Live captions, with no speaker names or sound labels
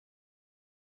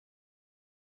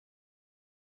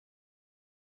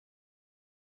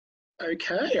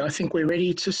Okay, I think we're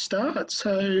ready to start.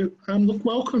 So, look,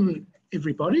 welcome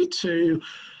everybody to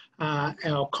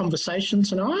our conversation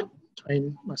tonight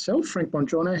between myself, Frank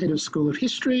Bongiorno, Head of School of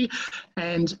History,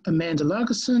 and Amanda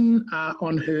Laugesen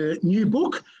on her new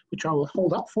book, which I will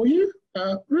hold up for you,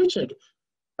 Rooted,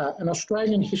 an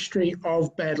Australian History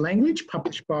of Bad Language,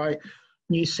 published by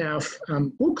NewSouth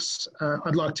Books.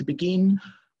 I'd like to begin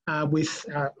with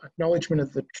acknowledgement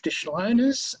of the traditional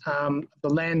owners, the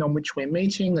land on which we're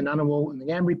meeting, the Ngunnawal and the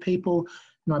Ngambri people,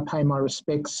 and I pay my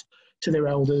respects to their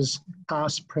elders,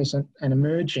 past, present and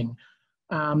emerging.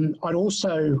 I'd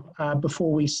also,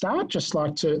 before we start, just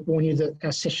like to warn you that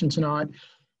our session tonight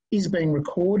is being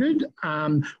recorded.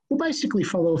 We'll basically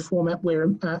follow a format where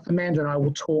Amanda and I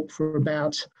will talk for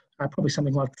about probably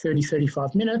something like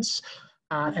 30-35 minutes,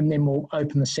 and then we'll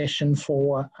open the session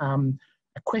for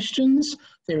questions.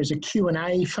 There is a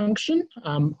Q&A function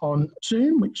on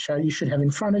Zoom, which you should have in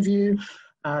front of you.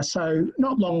 So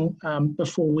not long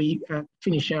before we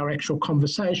finish our actual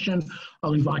conversation,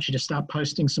 I'll invite you to start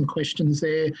posting some questions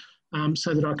there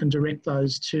so that I can direct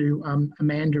those to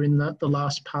Amanda in the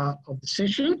last part of the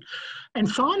session. And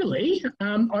finally,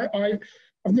 I've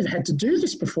never had to do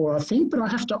this before, I think, but I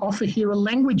have to offer here a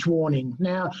language warning.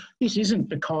 Now, this isn't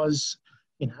because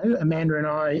Amanda and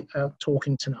I are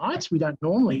talking tonight. We don't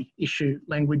normally issue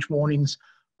language warnings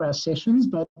for our sessions,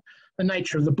 but the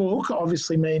nature of the book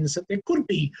obviously means that there could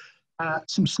be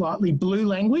some slightly blue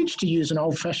language, to use an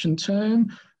old-fashioned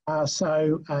term.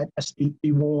 So just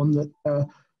be warned that,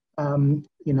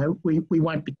 we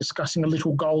won't be discussing a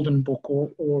little golden book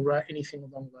or anything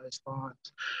along those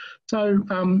lines. So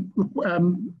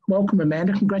welcome,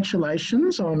 Amanda.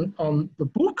 Congratulations on the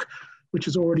book, which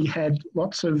has already had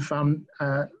lots of,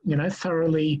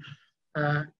 thoroughly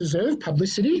deserved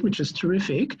publicity, which is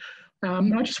terrific.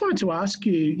 I just wanted to ask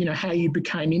you, how you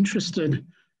became interested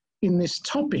in this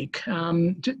topic.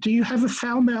 Do you have a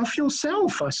foul mouth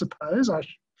yourself, I suppose I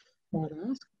might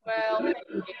ask? Well, thank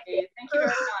you. Thank you very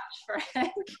much,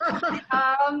 Frank.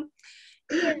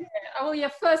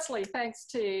 Firstly, thanks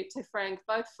to Frank,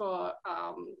 both for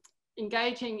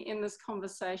engaging in this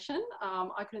conversation.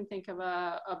 I couldn't think of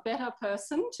a better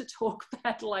person to talk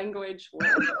bad language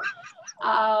with.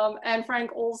 And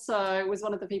Frank also was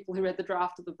one of the people who read the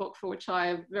draft of the book, for which I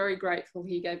am very grateful.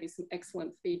 He gave me some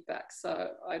excellent feedback. So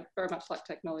I'd very much like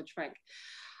to acknowledge Frank.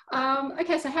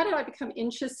 Okay, so how did I become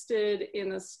interested in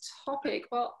this topic?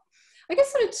 Well, I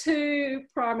guess there are two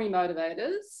primary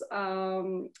motivators.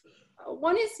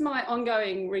 One is my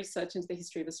ongoing research into the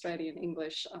history of Australian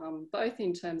English, both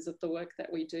in terms of the work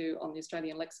that we do on the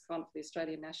Australian lexicon for the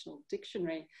Australian National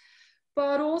Dictionary,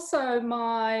 but also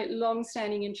my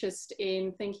long-standing interest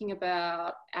in thinking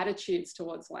about attitudes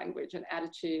towards language and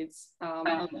attitudes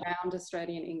around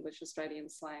Australian English, Australian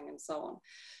slang, and so on.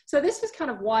 So this was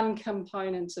kind of one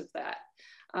component of that.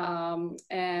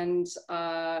 And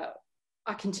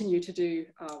I continue to do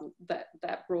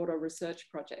that broader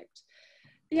research project.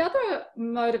 The other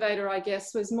motivator, I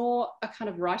guess, was more a kind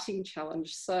of writing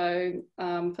challenge. So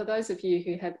for those of you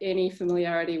who have any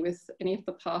familiarity with any of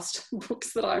the past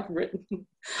books that I've written,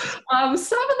 some of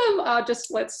them are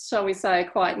just, shall we say,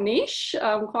 quite niche,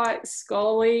 quite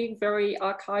scholarly, very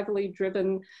archivally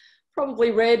driven,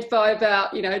 probably read by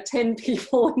about, 10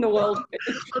 people in the world.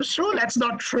 I'm sure that's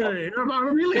not true.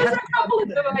 There's a couple of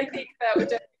them, I think, that would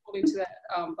definitely fall into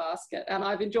that basket. And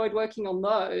I've enjoyed working on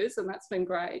those, and that's been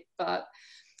great. But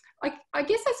I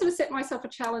guess I sort of set myself a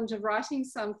challenge of writing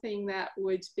something that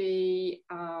would be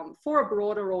for a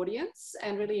broader audience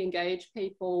and really engage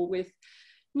people with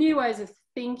new ways of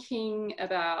thinking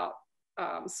about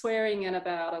swearing and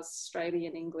about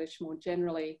Australian English more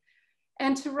generally.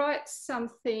 And to write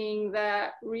something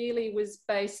that really was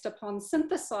based upon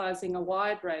synthesizing a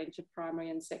wide range of primary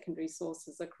and secondary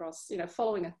sources across,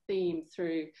 following a theme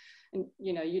through, and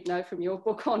you'd know from your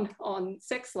book on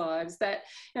sex lives that,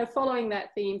 following that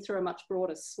theme through a much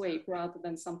broader sweep rather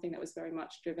than something that was very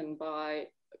much driven by,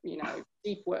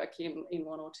 deep work in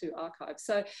one or two archives.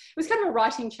 So it was kind of a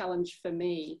writing challenge for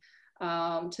me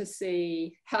to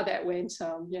see how that went.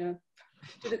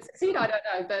 Did it succeed? I don't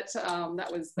know, but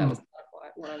that was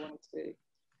what I wanted to do.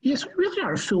 Yes, we really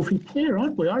are a filthy pair,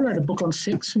 aren't we? I wrote a book on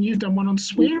sex and you've done one on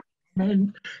swearing.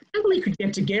 And maybe we could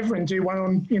get together and do one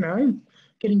on,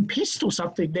 getting pissed or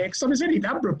something next. So there's any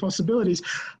number of possibilities.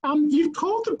 You've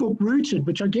called the book Rooted,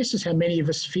 which I guess is how many of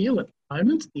us feel at the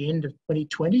moment, at the end of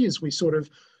 2020, as we sort of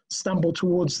stumble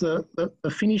towards the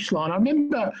finish line. I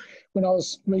remember when I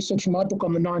was researching my book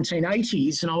on the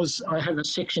 1980s, and I had a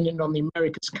section in on the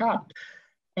America's Cup,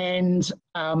 and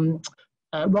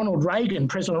President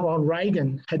Ronald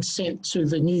Reagan had sent to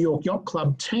the New York Yacht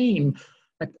Club team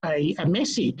a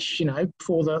message, you know,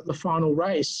 for the final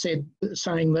race,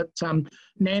 saying that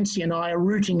Nancy and I are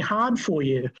rooting hard for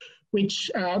you,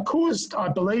 which caused, I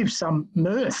believe, some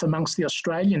mirth amongst the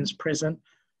Australians present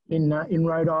in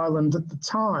Rhode Island at the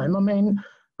time. I mean,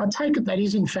 I take it that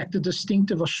is in fact a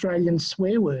distinctive Australian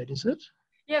swear word, is it?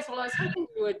 Yes, well, I was hoping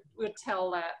you would tell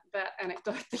that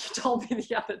anecdote that you told me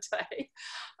the other day.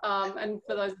 And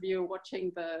for those of you who are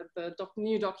watching the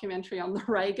new documentary on the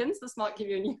Reagans, this might give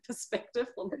you a new perspective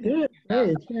on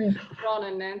Ron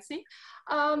and Nancy.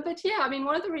 But yeah, I mean,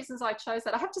 one of the reasons I chose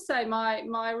that, I have to say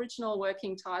my original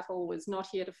working title was Not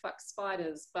Here to Fuck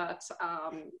Spiders, but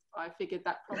I figured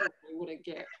that probably wouldn't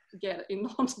get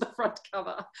onto the front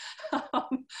cover.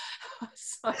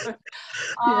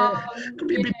 Could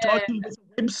be a bit dodgy as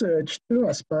a web search too,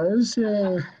 I suppose.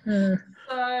 Yeah.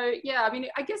 So yeah, I mean,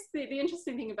 I guess the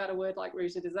interesting thing about a word like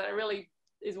rooted is that it really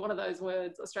is one of those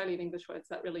words, Australian English words,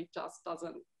 that really just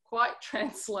doesn't quite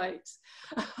translate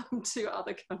to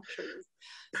other countries.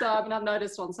 So I mean, I've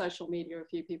noticed on social media a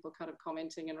few people kind of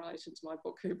commenting in relation to my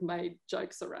book who've made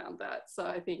jokes around that. So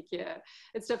I think, yeah,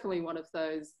 it's definitely one of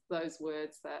those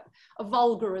words that a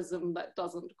vulgarism that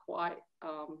doesn't quite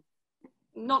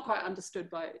not quite understood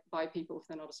by people if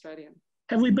they're not Australian.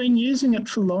 Have we been using it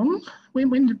for long?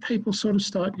 When did people sort of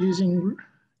start using?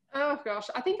 Oh gosh,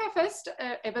 I think our first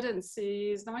evidence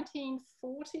is 1940s,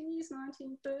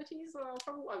 1930s. Well,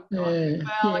 probably,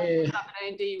 I put up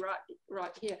an AD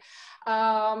right here.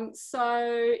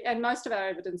 So, and most of our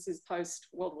evidence is post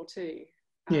World War II.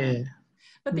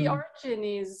 But the origin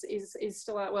is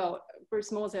still out. Well,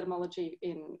 Bruce Moore's etymology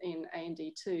in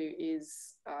A&D2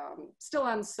 is still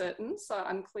uncertain, so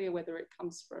unclear whether it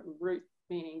comes from root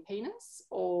meaning penis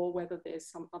or whether there's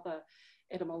some other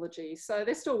etymology. So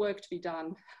there's still work to be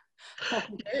done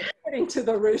on getting to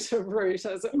the root of root,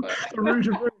 as it were. The root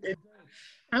of root.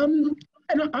 And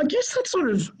I guess that sort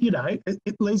of, you know,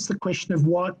 it leads to the question of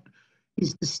what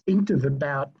is distinctive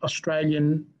about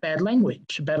Australian bad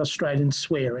language, about Australian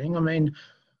swearing. I mean,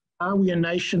 are we a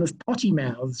nation of potty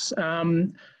mouths?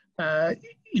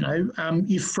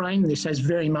 You frame this as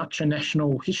very much a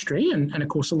national history, and of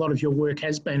course a lot of your work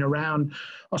has been around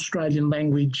Australian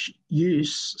language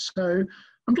use. So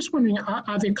I'm just wondering,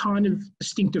 are there kind of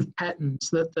distinctive patterns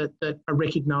that are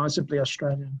recognisably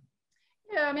Australian?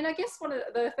 Yeah, I mean, I guess one of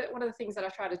the things that I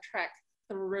try to track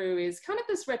through is kind of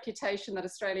this reputation that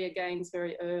Australia gains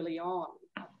very early on.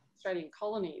 Australian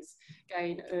colonies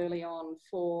gain early on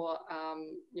for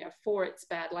its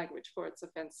bad language, for its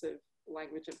offensive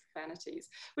language of profanities,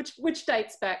 which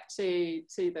dates back to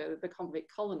the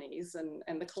convict colonies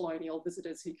and the colonial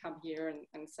visitors who come here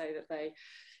and say that they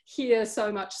hear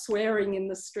so much swearing in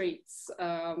the streets.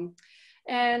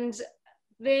 And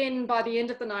then by the end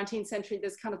of the 19th century,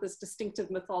 there's kind of this distinctive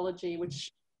mythology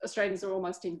which Australians are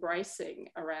almost embracing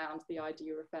around the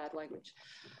idea of bad language.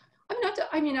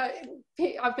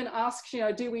 I've been asked,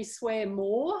 do we swear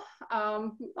more?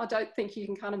 I don't think you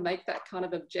can kind of make that kind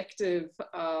of objective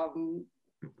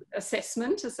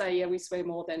assessment to say, yeah, we swear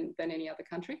more than any other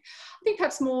country. I think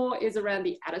perhaps more is around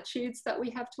the attitudes that we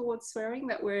have towards swearing,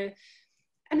 that we're,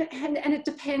 and it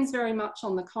depends very much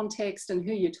on the context and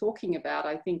who you're talking about,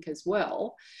 I think, as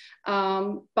well.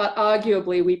 But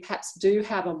arguably, we perhaps do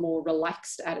have a more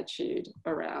relaxed attitude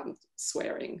around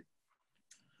swearing.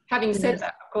 Having said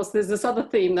that, of course, there's this other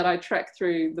theme that I track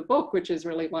through the book, which is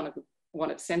really one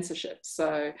of censorship.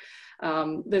 So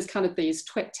there's kind of these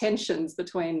tensions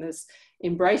between this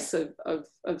embrace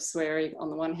of swearing on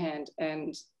the one hand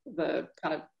and the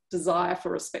kind of desire for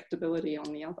respectability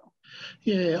on the other.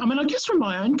 Yeah, I mean, I guess from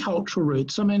my own cultural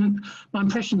roots, I mean, my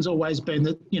impression's always been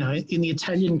that, in the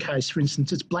Italian case, for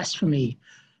instance, it's blasphemy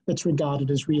that's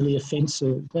regarded as really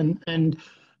offensive. And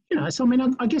so I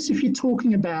mean, I guess if you're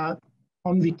talking about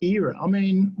convict era, I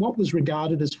mean, what was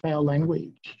regarded as foul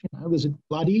language? Was it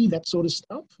bloody, that sort of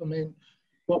stuff? I mean,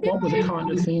 what were the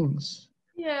kind of things?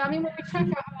 Yeah, I mean, when we track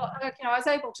I was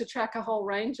able to track a whole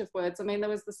range of words. I mean, there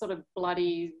was the sort of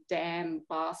bloody, damn,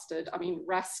 bastard. I mean,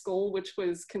 rascal, which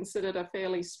was considered a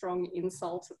fairly strong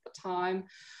insult at the time.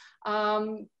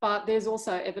 But there's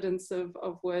also evidence of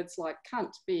words like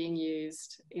cunt being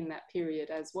used in that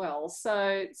period as well.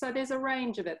 So there's a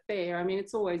range of it there. I mean,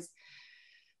 it's always,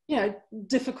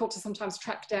 difficult to sometimes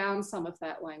track down some of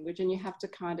that language, and you have to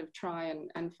kind of try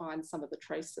and find some of the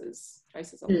traces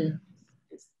of it.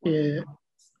 Yeah.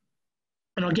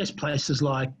 And I guess places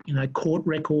like, court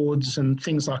records and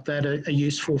things like that are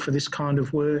useful for this kind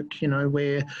of work,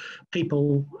 where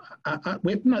people,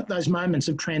 those moments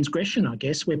of transgression, I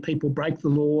guess, where people break the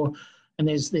law and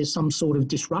there's some sort of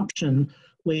disruption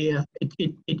where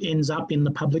it ends up in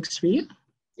the public sphere.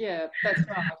 Yeah, that's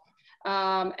right.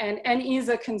 and is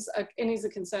a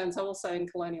concern. So also in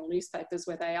colonial newspapers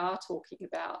where they are talking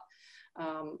about,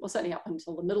 well, certainly up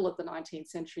until the middle of the 19th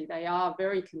century, they are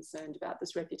very concerned about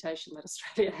this reputation that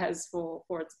Australia has for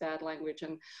its bad language,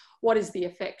 and what is the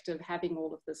effect of having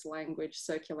all of this language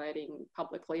circulating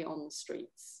publicly on the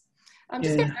streets.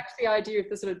 Just going back to the idea of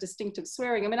the sort of distinctive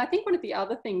swearing. I mean, I think one of the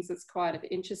other things that's kind of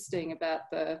interesting about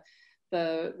the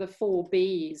 4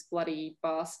 Bs, bloody,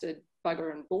 bastard,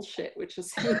 bugger and bullshit, which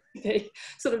is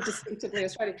sort of distinctively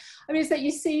Australian. I mean, is that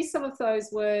you see some of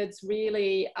those words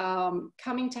really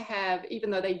coming to have,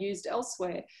 even though they're used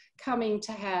elsewhere, coming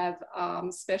to have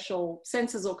special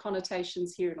senses or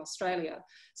connotations here in Australia.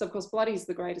 So of course, bloody is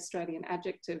the great Australian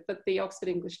adjective, but the Oxford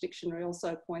English Dictionary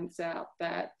also points out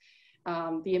that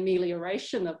the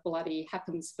amelioration of bloody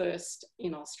happens first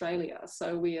in Australia.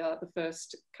 So we are the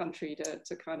first country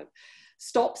to kind of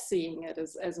stop seeing it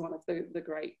as one of the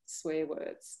great swear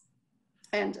words.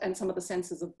 And some of the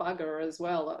senses of bugger as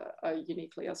well are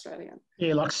uniquely Australian.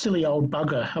 Yeah, like silly old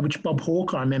bugger, which Bob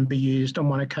Hawke, I remember, used on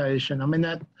one occasion. I mean,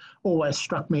 that always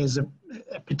struck me as a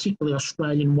particularly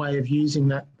Australian way of using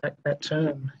that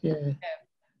term. Yeah.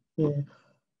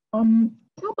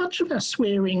 How much of our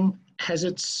swearing has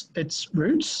its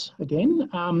roots, again,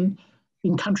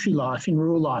 in country life, in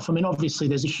rural life? I mean, obviously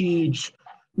there's a huge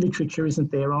literature,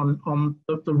 isn't there, on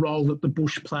the role that the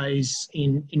bush plays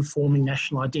in forming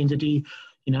national identity.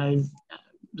 You know,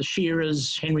 the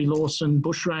Shearers, Henry Lawson,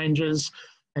 bushrangers,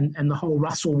 and the whole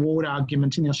Russell Ward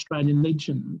argument in the Australian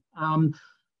Legion.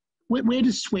 Where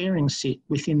does swearing sit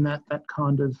within that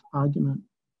kind of argument?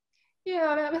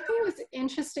 Yeah, I think it was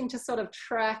interesting to sort of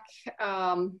track,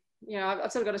 you know,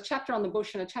 I've sort of got a chapter on the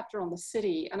bush and a chapter on the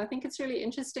city, and I think it's really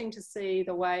interesting to see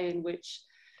the way in which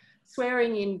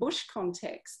swearing in bush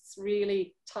contexts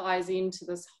really ties into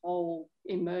this whole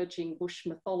emerging bush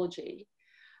mythology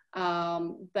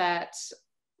that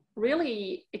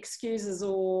really excuses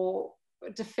or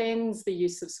defends the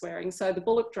use of swearing. So the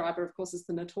bullock driver, of course, is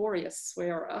the notorious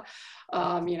swearer.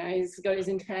 You know, he's got his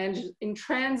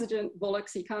intransigent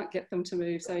bullocks, he can't get them to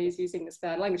move, so he's using this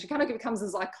bad language. It kind of becomes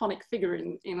this iconic figure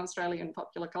in Australian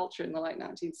popular culture in the late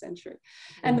 19th century.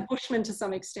 And the bushman to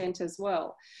some extent as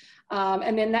well.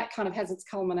 And then that kind of has its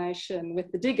culmination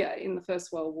with the digger in the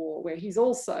First World War, where he's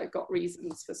also got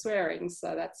reasons for swearing,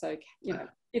 so that's okay, you know,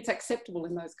 it's acceptable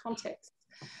in those contexts.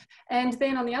 And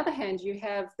then on the other hand, you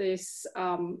have this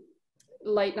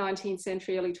late 19th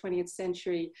century, early 20th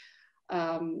century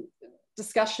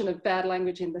discussion of bad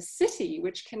language in the city,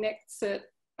 which connects it,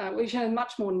 which is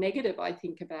much more negative, I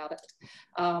think, about it.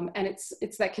 And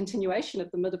it's that continuation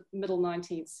of the middle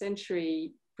 19th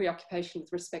century preoccupation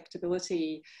with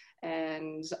respectability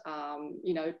and,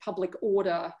 you know, public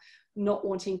order, not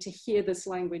wanting to hear this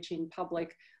language in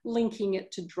public, linking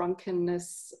it to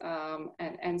drunkenness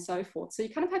and so forth. So you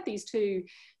kind of have these two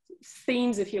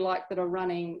themes, if you like, that are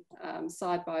running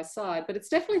side by side. But it's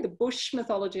definitely the bush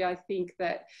mythology, I think,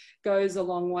 that goes a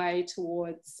long way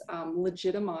towards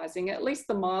legitimising at least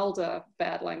the milder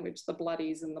bad language, the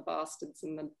bloodies and the bastards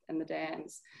and the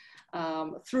damns.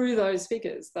 Through those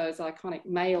figures, those iconic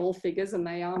male figures, and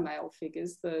they are male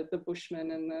figures, the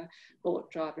bushman and the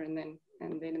bullock driver, and then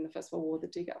in the First World War, the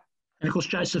digger. And of course,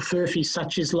 Joseph Furphy's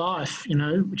Such Is Life, you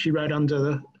know, which he wrote under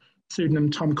the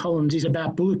pseudonym Tom Collins, is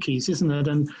about bullockys, isn't it?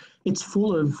 And it's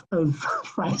full of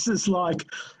phrases like,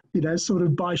 you know, sort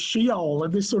of by Sheol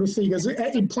and this sort of thing as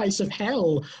in place of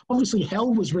hell. Obviously,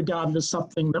 hell was regarded as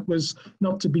something that was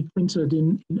not to be printed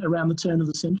in around the turn of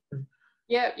the century.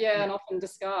 Yeah, and often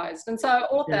disguised. And so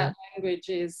all of that language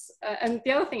is, and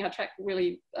the other thing I tracked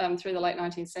really through the late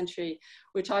 19th century,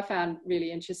 which I found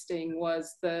really interesting,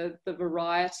 was the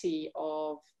variety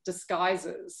of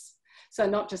disguises. So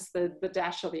not just the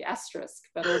dash or the asterisk,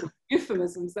 but all the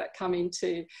euphemisms that come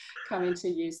into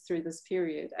use through this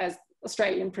period as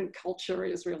Australian print culture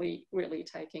is really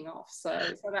taking off. So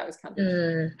that was kind of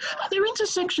are there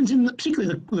intersections in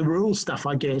particularly the rural stuff,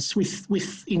 I guess,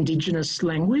 with Indigenous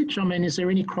language? I mean, is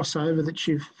there any crossover that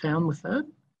you've found with that?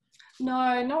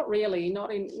 No, not really.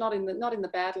 Not in the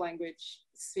bad language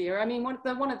sphere. I mean,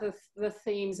 one of the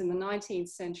themes in the 19th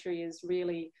century is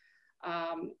really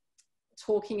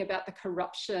talking about the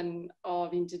corruption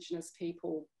of Indigenous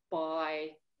people by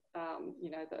you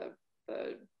know,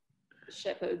 the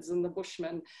shepherds and the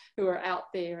bushmen who are out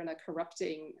there and are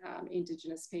corrupting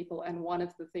Indigenous people. And one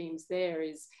of the themes there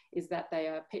is that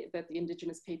that the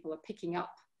Indigenous people are picking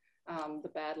up the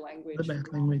bad language. The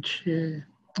bad language, yeah.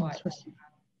 Right.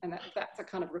 And that's a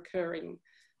kind of recurring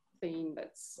theme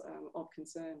that's of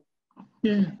concern.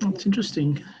 Yeah, that's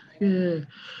interesting. Yeah.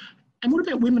 And what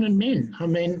about women and men? I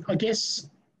mean, I guess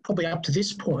probably up to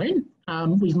this point,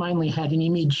 we've mainly had an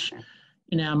image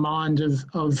in our mind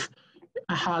of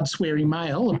a hard swearing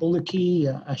male, a bullocky,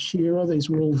 a shearer. These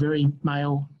were all very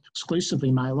male,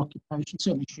 exclusively male occupations.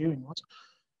 Certainly shearing was.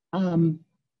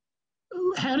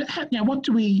 Now, what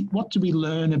do we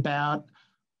learn about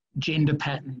gender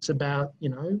patterns? About, you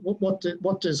know,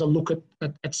 what does a look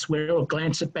at swear or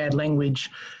glance at bad language,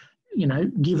 you know,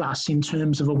 give us in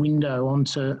terms of a window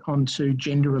onto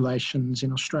gender relations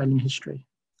in Australian history?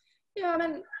 Yeah, I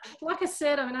mean, like I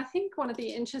said, I mean, I think one of the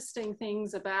interesting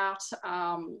things about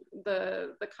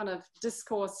the kind of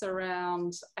discourse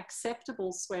around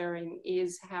acceptable swearing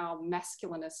is how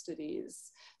masculinist it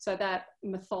is. So that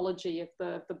mythology of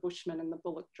the bushman and the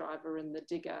bullock driver and the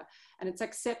digger, and it's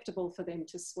acceptable for them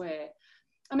to swear.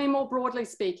 I mean, more broadly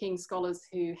speaking, scholars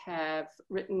who have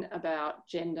written about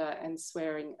gender and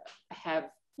swearing have,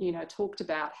 you know, talked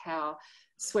about how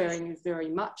swearing is very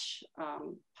much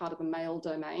part of the male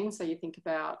domain. So you think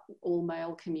about all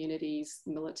male communities,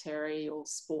 military or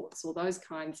sports or those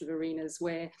kinds of arenas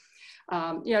where,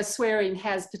 you know, swearing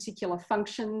has particular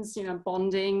functions, you know,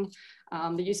 bonding,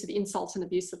 the use of insults and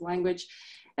abusive language.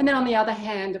 And then on the other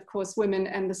hand, of course, women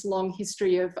and this long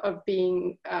history of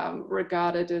being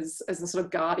regarded as the sort of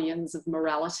guardians of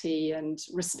morality and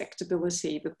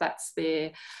respectability, that's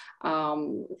their,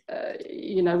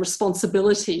 you know,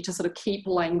 responsibility to sort of keep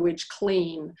language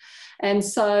clean. And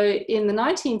so in the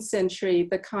 19th century,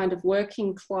 the kind of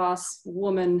working class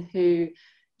woman who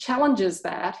challenges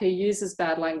that, who uses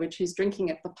bad language, who's drinking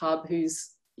at the pub,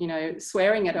 who's, you know,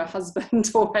 swearing at her husband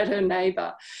or at her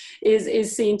neighbour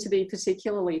is seen to be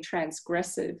particularly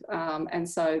transgressive. And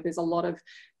so there's a lot of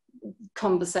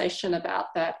conversation about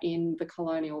that in the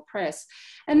colonial press.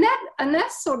 And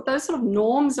that's those sort of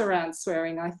norms around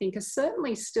swearing, I think, are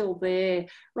certainly still there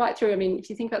right through. I mean, if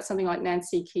you think about something like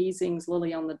Nancy Keesing's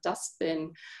Lily on the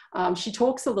Dustbin, she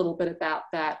talks a little bit about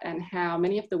that and how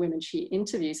many of the women she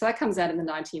interviews, so that comes out in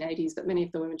the 1980s, but many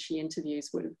of the women she interviews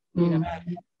would have, you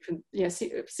know,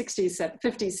 60s,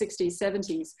 50s, 60s,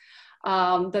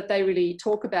 70s, that they really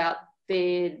talk about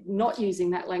they're not using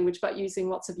that language, but using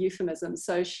lots of euphemisms.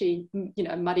 So she, you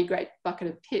know, muddy great bucket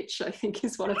of pitch, I think,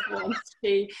 is one of the ones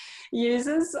she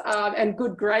uses. And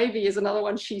good gravy is another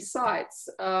one she cites.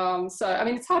 So, I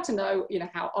mean, it's hard to know, you know,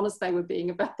 how honest they were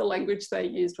being about the language they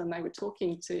used when they were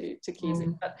talking to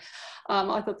Keesing. But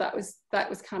I thought that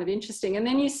was kind of interesting. And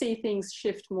then you see things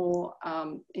shift more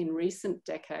in recent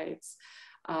decades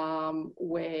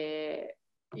where,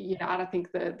 you know, and I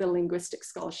think the linguistic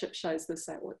scholarship shows this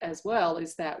as well,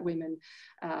 is that women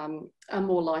are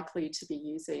more likely to be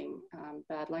using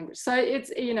bad language. So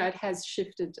it's, you know, it has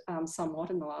shifted somewhat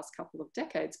in the last couple of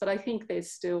decades, but I think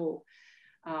there's still,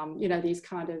 you know, these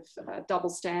kind of double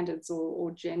standards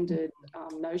or gendered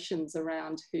notions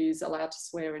around who's allowed to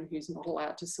swear and who's not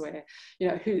allowed to swear.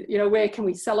 You know, where can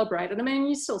we celebrate? And I mean,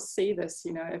 you still see this,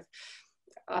 you know, if,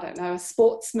 I don't know, a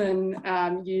sportsman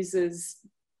uses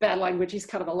bad language, he's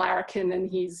kind of a larrikin and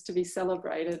he's to be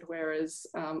celebrated, whereas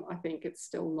I think it's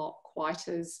still not quite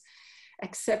as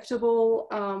acceptable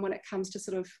when it comes to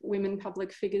sort of women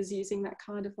public figures using that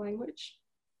kind of language.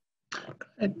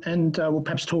 And we'll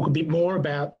perhaps talk a bit more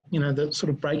about, you know, the sort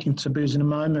of breaking taboos in a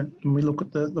moment when we look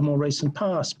at the more recent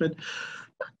past. But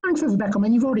going further back, I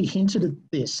mean, you've already hinted at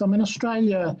this. I mean,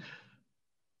 Australia,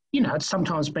 you know, it's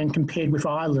sometimes been compared with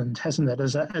Ireland, hasn't it,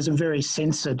 as a very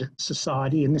censored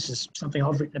society, and this is something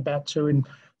I've written about too in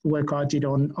the work I did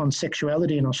on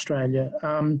sexuality in Australia.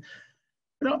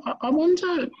 But I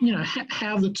wonder, you know,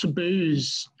 how the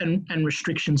taboos and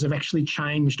restrictions have actually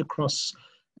changed across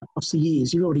the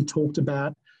years. You've already talked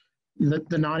about the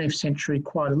 19th century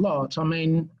quite a lot. I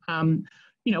mean,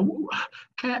 you know,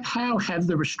 how have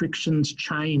the restrictions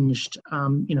changed,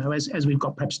 you know, as we've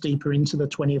got perhaps deeper into the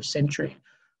 20th century?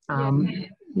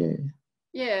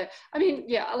 Yeah. I mean,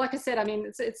 yeah, like I said, I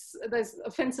mean, there's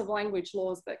offensive language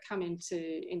laws that come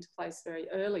into place very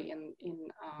early in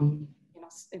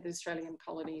the Australian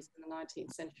colonies in the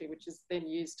 19th century, which is then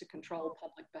used to control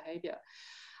public behaviour.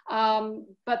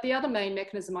 But the other main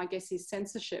mechanism, I guess, is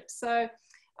censorship. So,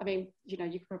 I mean, you know,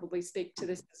 you could probably speak to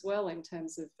this as well in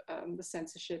terms of the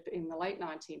censorship in the late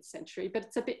 19th century, but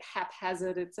it's a bit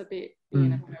haphazard. It's a bit, you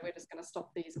know, we're just going to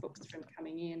stop these books from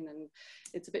coming in, and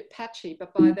it's a bit patchy.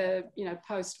 But by the, you know,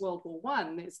 post-World War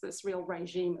I, there's this real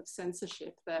regime of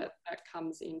censorship that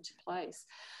comes into place.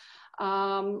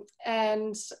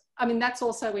 And I mean, that's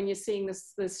also when you're seeing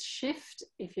this shift,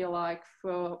 if you like,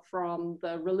 from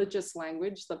the religious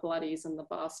language, the bloodies and the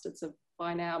bastards have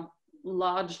by now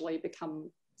largely become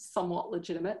somewhat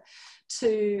legitimate,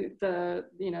 to the,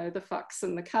 you know, the fucks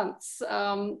and the cunts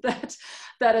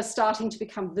that are starting to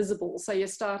become visible. So you're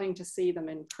starting to see them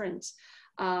in print.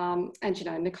 And, you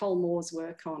know, Nicole Moore's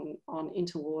work on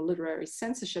interwar literary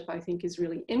censorship, I think, is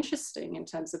really interesting in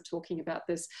terms of talking about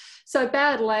this. So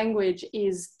bad language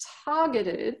is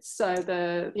targeted. So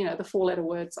the, you know, the four-letter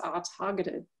words are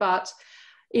targeted, but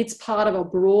it's part of a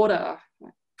broader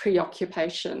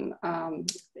preoccupation,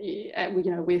 you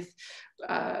know,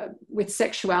 with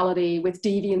sexuality, with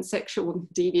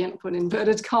deviant, put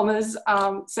inverted commas,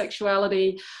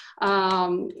 sexuality,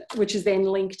 which is then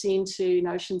linked into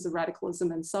notions of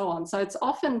radicalism and so on. So it's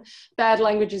often, bad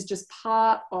language is just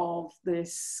part of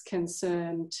this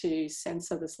concern to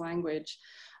censor this language,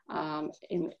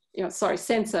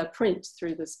 censor print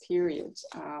through this period.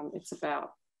 It's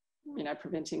about, you know,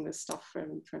 preventing this stuff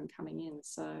from coming in.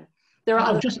 So there are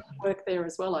other work there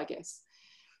as well, I guess.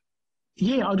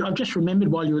 Yeah, I've just remembered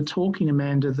while you were talking,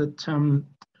 Amanda, that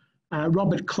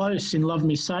Robert Close in Love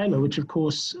Me Sailor, which of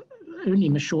course earned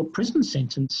him a short prison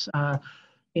sentence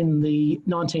in the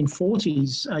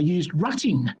 1940s, used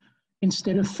rutting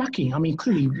instead of fucking. I mean,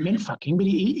 clearly he meant fucking, but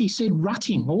he said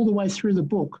rutting all the way through the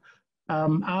book.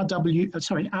 R-U-T-T-I-N-G.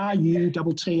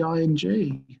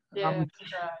 Yeah,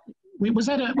 was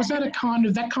that a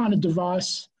kind of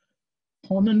device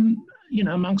common, you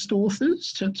know, amongst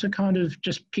authors to kind of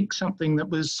just pick something that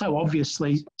was so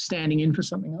obviously standing in for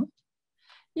something else?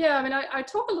 Yeah, I mean, I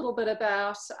talk a little bit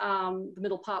about the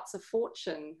middle parts of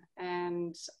Fortune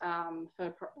and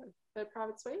her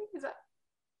Private Suite. Is that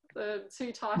the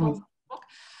two titles of the book?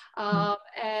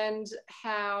 And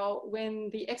how when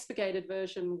the expurgated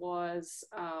version was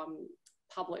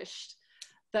published,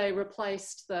 they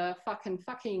replaced the fuck and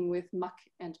fucking with muck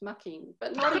and mucking,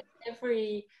 but not in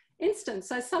every instance.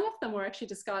 So some of them were actually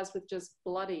disguised with just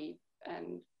bloody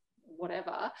and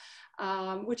whatever,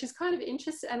 which is kind of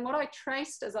interesting. And what I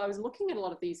traced as I was looking at a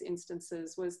lot of these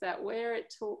instances was that where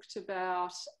it talked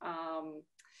about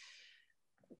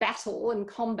battle and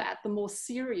combat, the more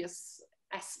serious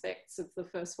aspects of the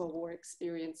First World War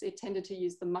experience, it tended to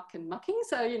use the muck and mucking.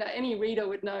 So, you know, any reader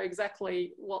would know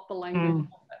exactly what the language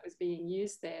that was being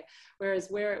used there. Whereas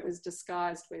where it was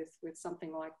disguised with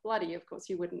something like bloody, of course,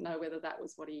 you wouldn't know whether that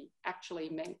was what he actually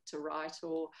meant to write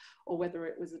or whether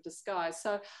it was a disguise.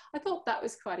 So I thought that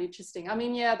was quite interesting. I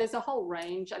mean, yeah, there's a whole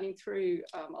range. I mean, through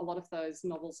a lot of those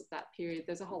novels of that period,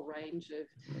 there's a whole range of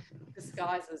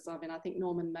disguises. I mean, I think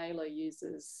Norman Mailer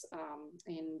uses,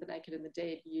 in The Naked and the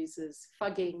Dead, uses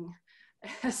fugging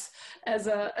as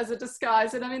a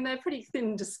disguise, and I mean they're pretty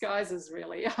thin disguises,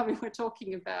 really. I mean, we're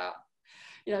talking about,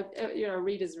 you know,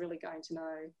 readers really going to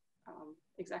know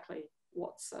exactly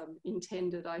what's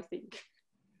intended, I think.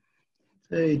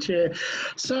 Yeah.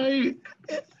 So,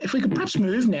 if we could perhaps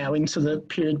move now into the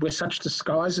period where such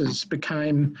disguises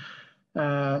became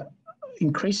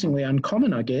increasingly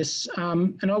uncommon, I guess,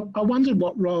 and I wondered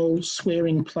what role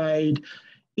swearing played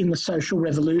in the social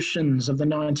revolutions of the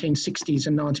 1960s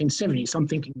and 1970s. I'm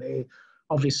thinking there,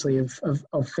 obviously, of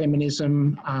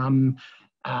feminism.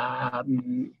 I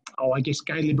guess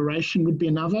gay liberation would be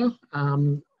another.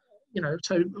 You know,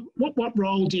 so what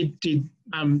role did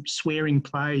swearing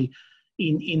play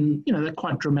in you know, that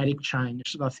quite dramatic change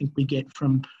that I think we get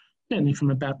from certainly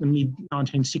from about the mid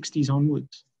 1960s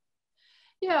onwards?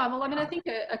 Yeah, well, I mean, I think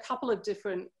a couple of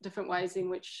different ways in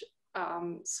which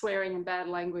swearing and bad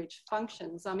language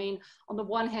functions. I mean, on the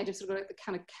one hand, you've sort of got the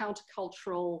kind of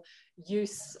countercultural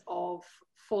use of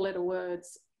four-letter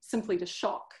words simply to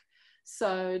shock.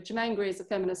 So Germaine Greer is a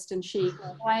feminist, and she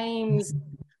claims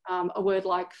a word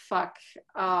like fuck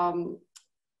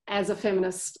as a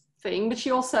feminist thing, but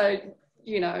she also,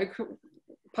 you know,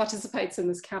 participates in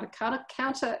this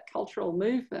countercultural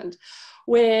movement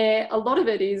where a lot of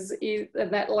it is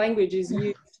that language is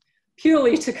used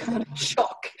purely to kind of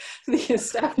shock the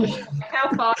establishment. How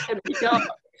far can we go?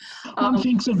 One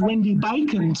thinks of Wendy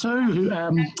Bacon too,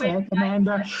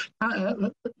 Amanda,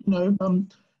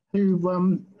 who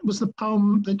was the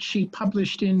poem that she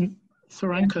published in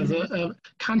Tharanka, the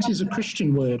cunt is a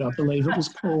Christian word, I believe it was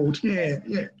called. Yeah.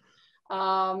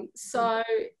 So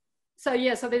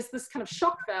there's this kind of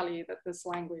shock value that this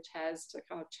language has to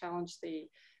kind of challenge the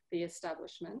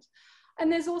establishment. And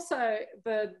there's also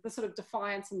the sort of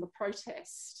defiance and the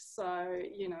protest. So,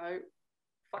 you know,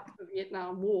 fuck the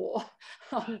Vietnam War.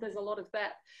 There's a lot of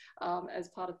that as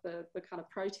part of the kind of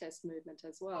protest movement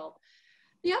as well.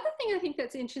 The other thing I think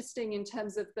that's interesting in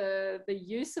terms of the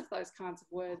use of those kinds of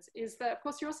words is that, of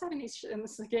course, you're also having these, and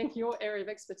this is again your area of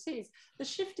expertise, the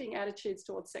shifting attitudes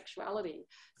towards sexuality.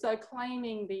 So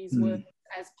claiming these words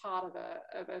as part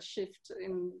of a shift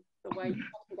in the way you're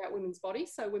talking about women's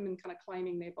bodies. So women kind of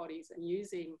claiming their bodies and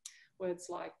using words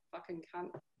like fuck and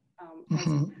cunt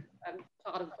as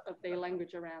part of their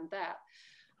language around that.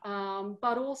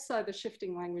 but also the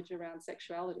shifting language around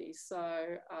sexuality.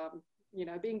 So, you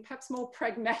know, being perhaps more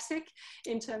pragmatic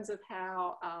in terms of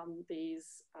how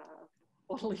these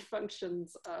bodily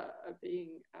functions are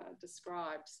being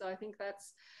described. So I think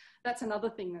that's another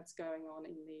thing that's going on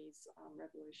in these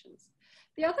revolutions.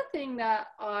 The other thing that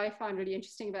I find really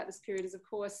interesting about this period is, of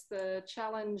course, the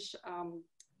challenge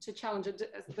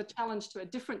to a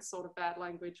different sort of bad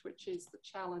language, which is the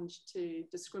challenge to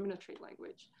discriminatory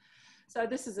language. So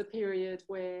this is a period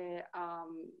where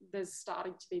there's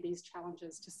starting to be these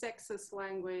challenges to sexist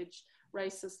language,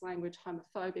 racist language,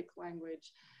 homophobic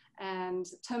language, and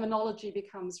terminology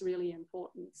becomes really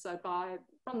important. So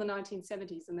from the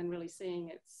 1970s, and then really seeing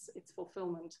its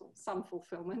fulfillment, or some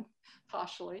fulfillment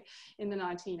partially, in the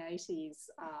 1980s,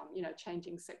 you know,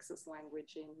 changing sexist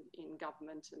language in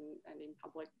government and in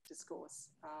public discourse.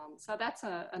 So that's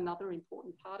another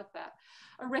important part of that.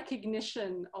 A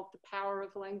recognition of the power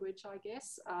of language, I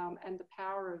guess, and the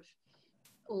power of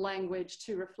language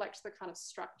to reflect the kind of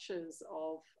structures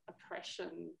of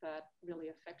oppression that really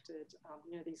affected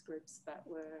you know, these groups that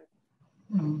were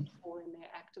for in their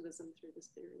activism through this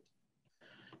period.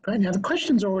 Great. Now the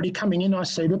questions are already coming in, I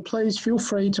see, but please feel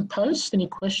free to post any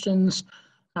questions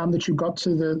that you've got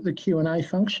to the Q&A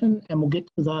function, and we'll get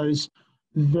to those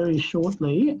very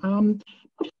shortly. I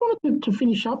just wanted to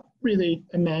finish up really,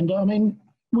 Amanda. I mean,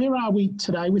 where are we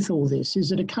today with all this?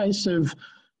 Is it a case of,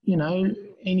 you know,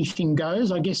 anything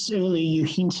goes? I guess earlier you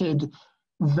hinted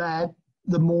that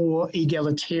the more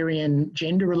egalitarian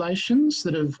gender relations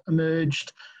that have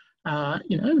emerged,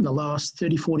 you know, in the last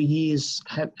 30, 40 years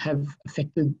have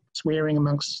affected swearing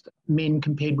amongst men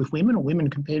compared with women, or women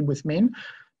compared with men.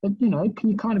 But, you know, can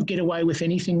you kind of get away with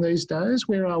anything these days?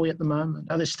 Where are we at the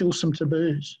moment? Are there still some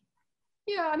taboos?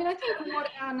 Yeah, I mean, I think what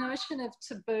our notion of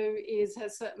taboo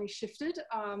has certainly shifted.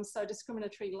 So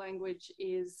discriminatory language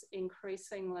is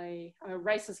increasingly,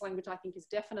 racist language, I think, is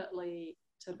definitely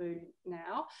taboo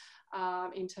now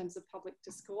in terms of public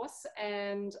discourse.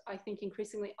 And I think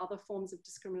increasingly other forms of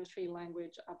discriminatory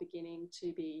language are beginning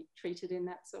to be treated in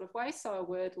that sort of way. So a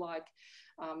word like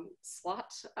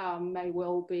slut may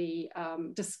well be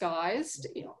disguised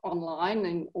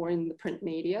online or in the print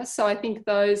media. So I think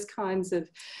those kinds of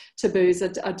taboos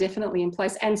are definitely in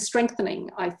place, and strengthening,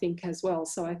 I think, as well.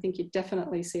 So I think you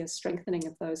definitely see a strengthening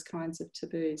of those kinds of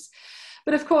taboos.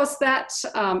 But of course, that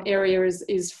area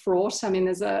is fraught. I mean,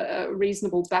 there's a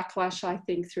reasonable backlash, I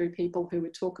think, through people who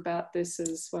would talk about this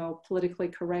as, well, politically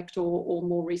correct, or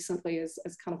more recently as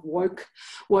kind of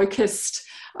wokist,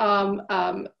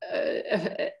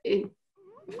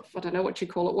 I don't know what you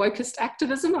call it, wokist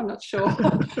activism. I'm not sure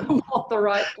what the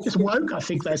right... It's woke, I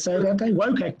think they say, don't they?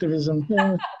 Woke activism.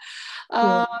 Yeah.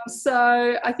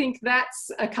 So I think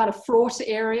that's a kind of fraught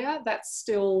area that's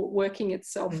still working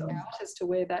itself out as to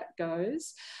where that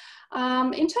goes.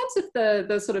 In terms of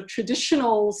the sort of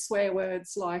traditional swear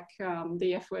words like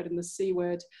the F word and the C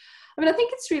word, I mean, I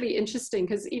think it's really interesting,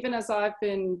 because even as I've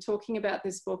been talking about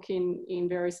this book in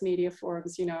various media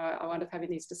forums, you know, I wound up having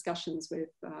these discussions with,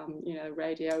 you know,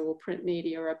 radio or print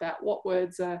media about what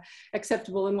words are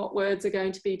acceptable and what words are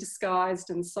going to be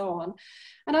disguised and so on.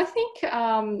 And I think,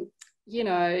 you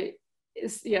know,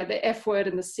 the F word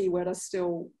and the C word are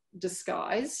still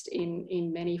disguised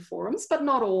in many forums, but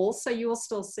not all. So you will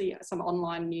still see some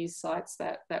online news sites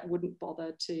that wouldn't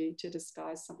bother to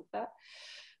disguise some of that.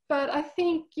 But I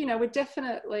think, you know, we're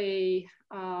definitely,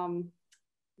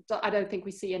 I don't think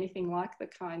we see anything like the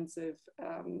kinds of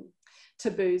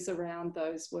taboos around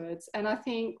those words. And I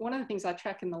think one of the things I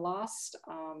track in the last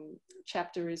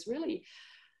chapter is really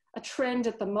a trend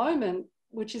at the moment,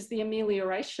 which is the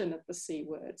amelioration of the C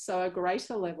word. So a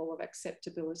greater level of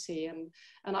acceptability. And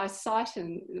I cite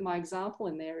in my example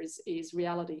in there is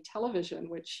reality television,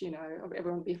 which, you know,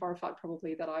 everyone would be horrified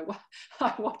probably that I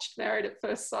watched Married at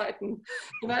First Sight and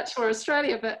The Bachelor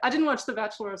Australia, but I didn't watch The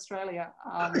Bachelor Australia,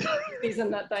 the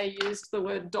season that they used the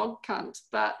word dog cunt.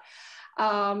 But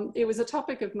it was a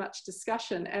topic of much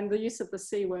discussion, and the use of the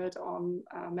C word on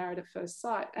Married at First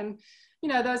Sight. And, you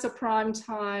know, those are prime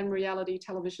time reality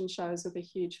television shows with a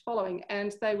huge following,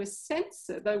 and they were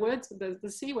censored. The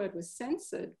C word was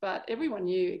censored, but everyone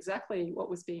knew exactly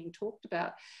what was being talked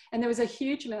about. And there was a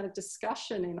huge amount of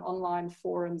discussion in online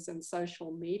forums and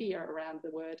social media around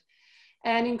the word.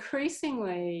 And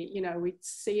increasingly, you know, we'd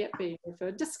see it being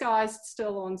referred, disguised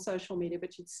still on social media,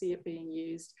 but you'd see it being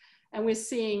used. And we're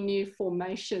seeing new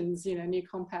formations, you know, new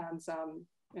compounds.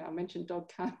 You know, I mentioned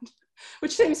dog cunt,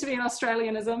 which seems to be an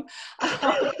Australianism,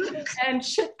 and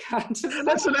shit cunt.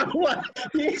 That's another one.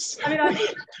 Yes. I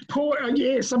mean,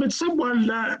 yes. I mean, someone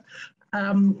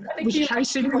was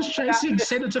chasing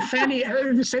Senator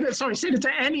Senator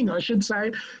Anning, I should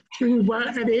say, through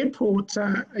an airport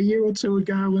a year or two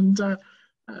ago, and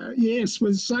yes,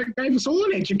 gave us all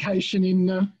an education in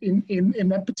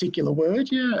that particular word.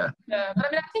 Yeah. Yeah, but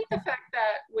I mean, I think the fact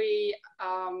that we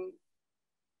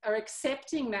are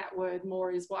accepting that word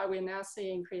more is why we're now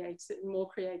seeing more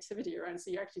creativity around.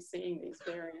 So you're actually seeing these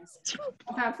various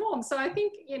compound forms. So I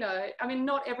think, you know, I mean,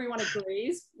 not everyone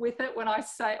agrees with it when I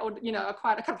say, or, you know, are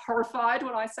quite kind of horrified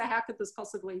when I say, how could this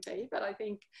possibly be? But I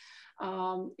think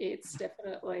it's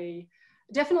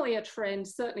definitely a trend,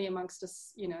 certainly amongst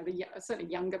us, you know,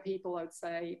 certainly younger people, I would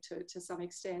say, to some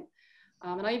extent.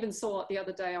 And I even saw it the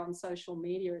other day on social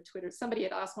media or Twitter. Somebody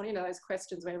had asked one, you know, those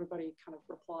questions where everybody kind of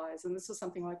replies. And this was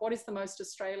something like, what is the most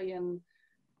Australian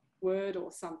word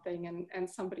or something? And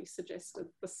somebody suggested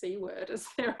the C word as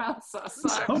their answer. So,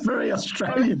 it's not very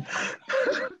Australian.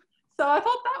 So I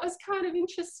thought that was kind of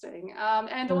interesting.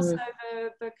 And also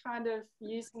the kind of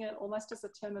using it almost as a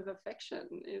term of affection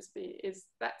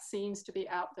that seems to be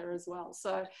out there as well.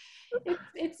 So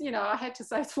it's you know, I had to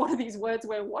say it's one of these words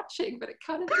we're watching, but it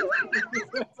kind of is one of these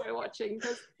words we're watching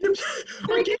because they're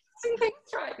interesting things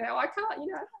right now. I can't,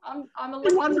 you know, I'm a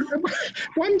little...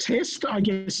 One test, I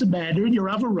guess, Amanda, in your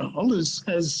other role as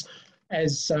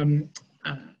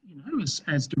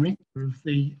director of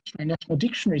the Australian National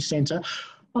Dictionary Centre,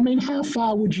 I mean, how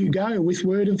far would you go with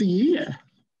Word of the Year?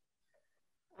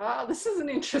 Oh, this is an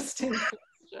interesting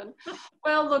question.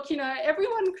 Well, look, you know,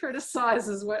 everyone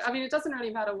criticises word. I mean, it doesn't really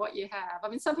matter what you have. I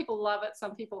mean, some people love it,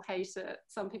 some people hate it,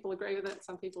 some people agree with it,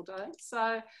 some people don't.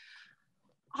 So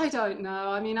I don't know.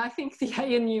 I mean, I think the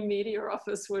ANU Media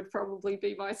Office would probably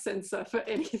be my censor for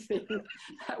anything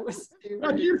that was too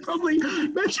rude. You probably,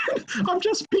 I'm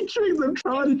just picturing them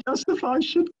trying to justify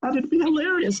shit, but it'd be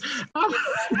hilarious. Well,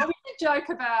 we did joke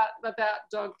about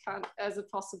dog cunt as a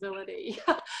possibility,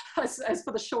 as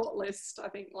for the short list, I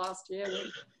think last year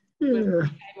when we became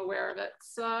aware of it.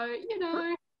 So, you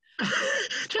know.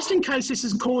 Just in case this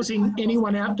is causing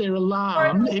anyone out there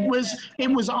alarm, it was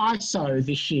ISO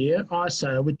this year,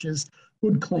 ISO, which is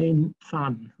good, clean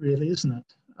fun, really, isn't it?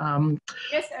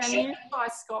 Yes, and used by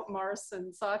Scott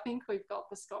Morrison. So I think we've got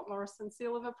the Scott Morrison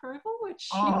seal of approval, which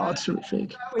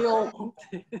terrific. We all want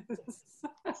this.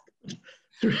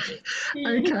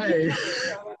 Okay.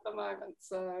 At the moment,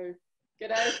 so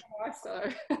g'day from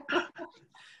ISO.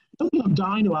 Something I'm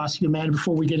dying to ask you, Amanda,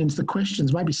 before we get into the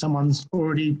questions, maybe someone's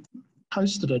already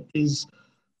posted it, is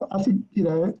I think, you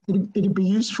know, it'd be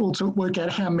useful to work out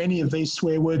how many of these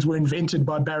swear words were invented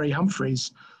by Barry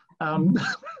Humphries,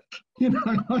 you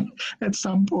know, at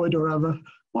some point or other.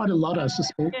 Quite a lot, I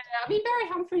suspect. Yeah, I mean,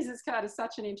 Barry Humphries is kind of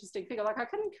such an interesting figure. Like, I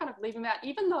couldn't kind of leave him out,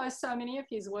 even though so many of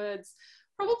his words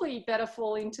probably better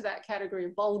fall into that category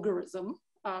of vulgarism,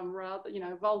 rather, you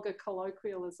know, vulgar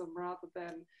colloquialism rather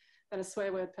than a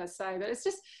swear word per se. But it's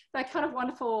just that kind of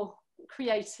wonderful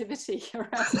creativity around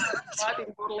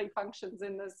describing bodily functions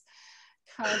in this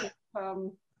kind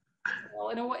of,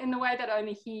 well, in the way that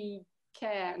only he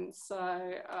can.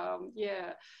 So,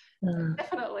 yeah.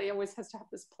 Definitely always has to have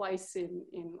this place in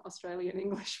Australian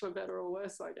English, for better or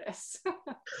worse, I guess.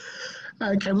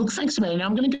 Okay, look, thanks, Amanda. Now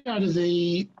I'm going to go to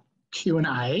the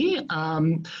Q&A.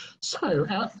 So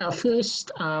our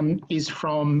first is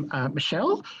from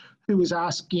Michelle, who was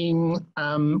asking,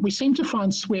 we seem to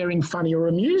find swearing funny or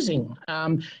amusing.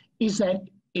 Is that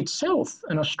itself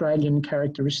an Australian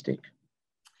characteristic?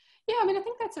 Yeah, I mean, I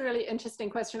think that's a really interesting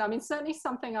question. I mean, certainly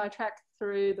something I track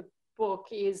through the book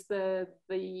is the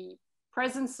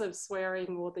presence of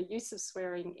swearing or the use of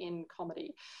swearing in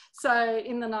comedy. So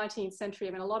in the 19th century,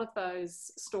 I mean, a lot of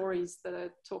those stories that are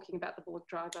talking about the bullock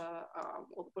driver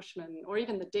or the bushman or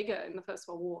even the digger in the First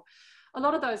World War, a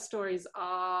lot of those stories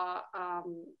are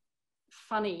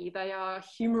funny. They are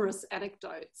humorous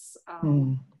anecdotes,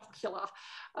 popular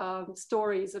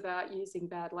stories about using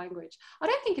bad language. I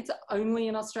don't think it's only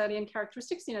an Australian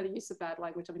characteristics, you know, the use of bad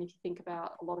language. I mean, if you think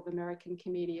about a lot of American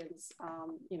comedians,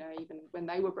 you know, even when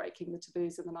they were breaking the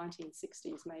taboos in the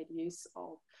 1960s, made use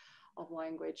of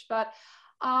language. But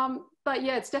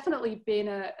yeah, it's definitely been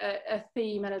a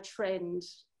theme and a trend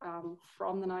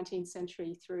from the 19th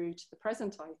century through to the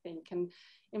present, I think. And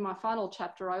in my final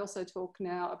chapter, I also talk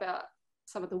now about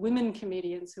some of the women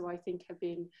comedians who I think have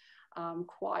been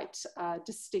quite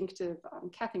distinctive.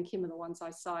 Kath and Kim are the ones I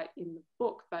cite in the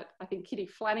book, but I think Kitty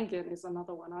Flanagan is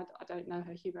another one. I don't know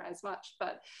her humour as much,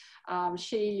 but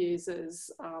she uses,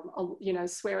 you know,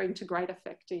 swearing to great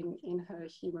effect in her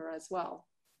humour as well.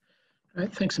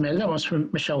 Great, thanks, Amanda. That was from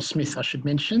Michelle Smith, I should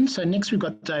mention. So next we've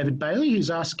got David Bailey, who's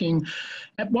asking,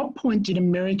 at what point did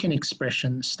American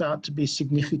expressions start to be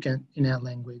significant in our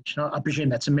language? I presume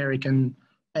that's American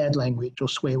bad language or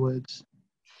swear words.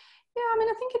 Yeah, I mean,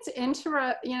 I think it's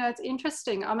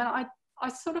interesting. I mean, I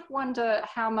sort of wonder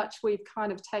how much we've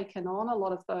kind of taken on a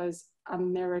lot of those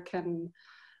American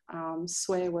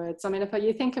swear words. I mean, if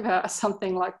you think about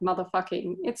something like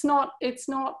motherfucking, it's not,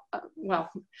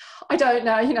 well, I don't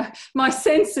know, you know, my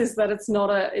sense is that it's not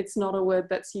a word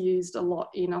that's used a lot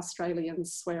in Australian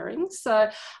swearing. So,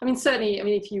 I mean, certainly, I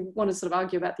mean, if you want to sort of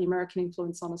argue about the American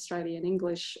influence on Australian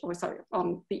English, or sorry,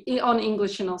 on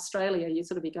English in Australia, you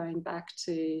sort of be going back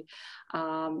to, you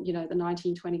know, the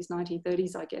 1920s,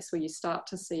 1930s, I guess, where you start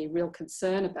to see real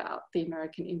concern about the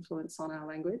American influence on our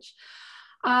language.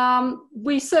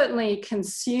 We certainly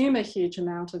consume a huge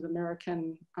amount of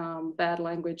American bad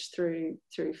language through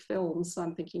films. So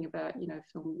I'm thinking about, you know,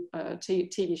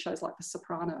 TV shows like The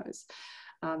Sopranos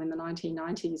in the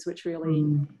 1990s, which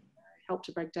really helped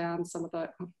to break down some of the,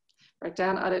 I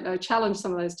don't know, challenge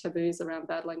some of those taboos around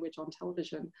bad language on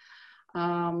television.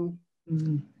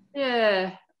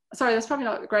 Yeah. Sorry, that's probably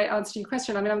not a great answer to your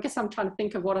question. I mean, I guess I'm trying to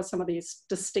think of what are some of these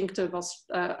distinctive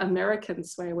American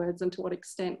swear words and to what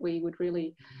extent we would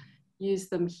really use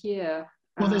them here.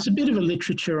 Well, there's a bit of a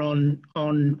literature on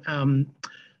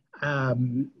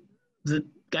the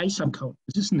gay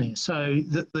subcultures, isn't there? So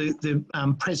the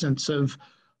presence of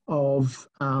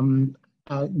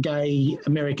gay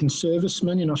American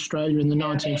servicemen in Australia in the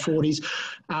 1940s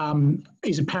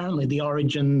is apparently the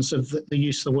origins of the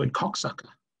use of the word cocksucker,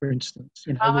 for instance.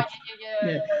 You know,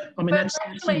 yeah. I mean, that's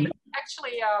actually,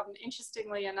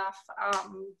 interestingly enough,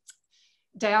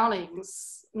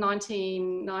 Downing's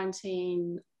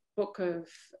 1919 book of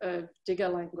Digger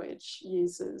language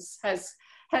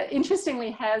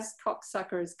interestingly has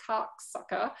cocksucker as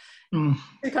cocksucker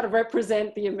to kind of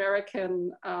represent the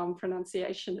American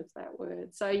pronunciation of that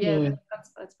word. So yeah.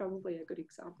 That's probably a good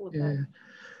example of that.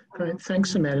 Great,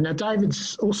 thanks, Amanda. Now,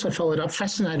 David's also followed up,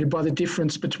 fascinated by the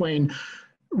difference between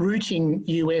rooting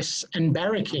US and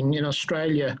barracking in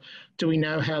Australia. Do we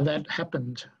know how that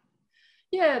happened?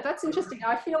 Yeah, that's interesting.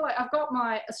 I feel like I've got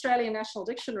my Australian National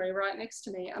Dictionary right next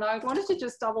to me, and I wanted to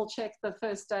just double check the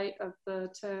first date of the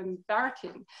term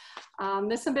barracking.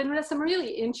 There's been some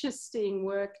really interesting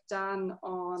work done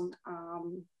on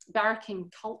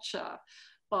barracking culture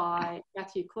by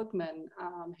Matthew Klugman,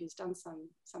 who's done some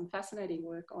fascinating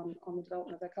work on the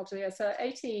development of that culture. Yeah, so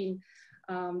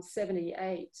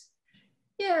 1878.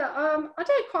 Yeah, I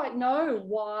don't quite know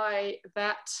why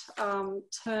that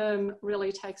term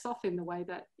really takes off in the way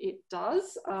that it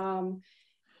does.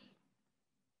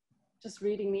 Just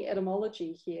reading the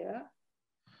etymology here.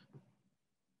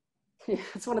 Yeah,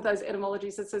 it's one of those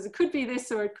etymologies that says it could be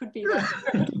this or it could be that.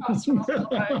 So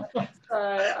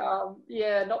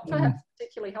yeah, not perhaps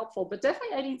particularly helpful, but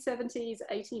definitely 1870s,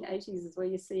 1880s is where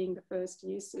you're seeing the first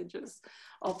usages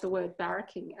of the word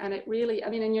barracking. And it really,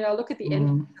 I mean, and you know, look at the end,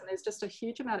 and there's just a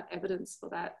huge amount of evidence for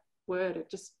that word.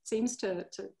 It just seems to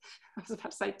I was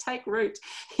about to say, take root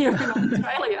here in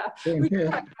Australia. We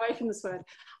can take away from this word.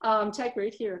 Take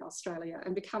root here in Australia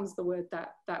and becomes the word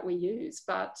that we use.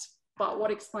 But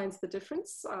what explains the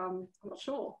difference? I'm not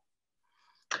sure.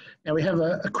 Now we have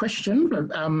a question,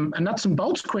 a nuts and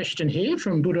bolts question here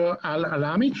from Buddha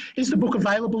Alami. Is the book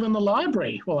available in the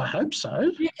library? Well, I hope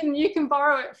so. You can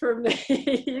borrow it from me.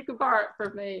 You can borrow it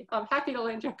from me. I'm happy to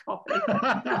lend you a copy.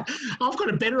 I've got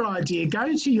a better idea.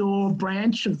 Go to your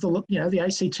branch of the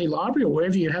ACT library or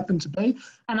wherever you happen to be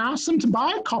and ask them to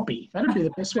buy a copy. That'd be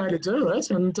the best way to do it,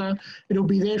 and it'll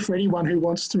be there for anyone who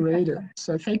wants to read it.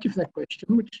 So thank you for that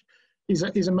question, which is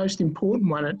a most important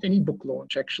one at any book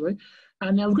launch, actually.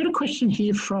 Now we've got a question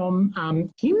here from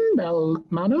Kim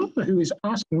Belmano, who is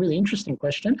asking a really interesting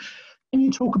question. Can you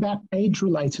talk about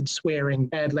age-related swearing,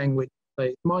 bad language,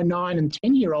 please? My 9 and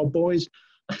 10-year-old boys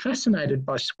are fascinated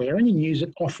by swearing and use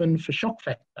it often for shock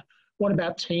factor. What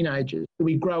about teenagers? Do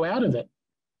we grow out of it?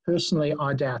 Personally,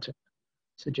 I doubt it,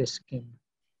 suggests Kim.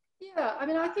 Yeah, I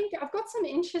mean, I think I've got some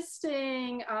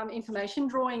interesting information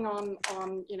drawing on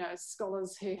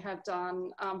scholars who have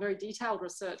done very detailed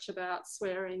research about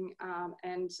swearing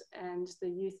and the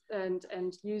youth and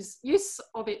use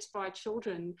of it by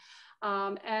children,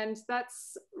 and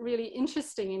that's really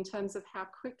interesting in terms of how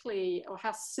quickly or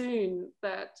how soon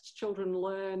that children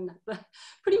learn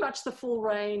pretty much the full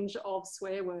range of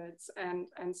swear words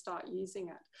and start using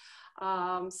it.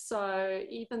 So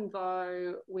even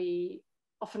though we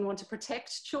often want to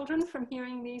protect children from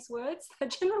hearing these words, they're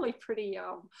generally pretty,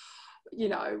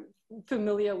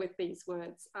 familiar with these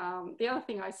words. The other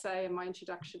thing I say in my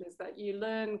introduction is that you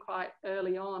learn quite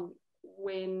early on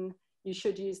when you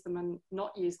should use them and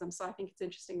not use them. So I think it's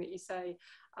interesting that you say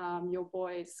your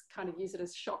boys kind of use it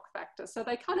as shock factor. So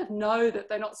they kind of know that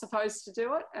they're not supposed to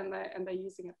do it, and they're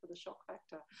using it for the shock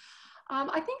factor.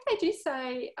 I think they do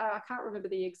say, I can't remember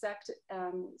the exact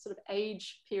sort of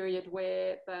age period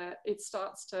where it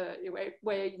starts to,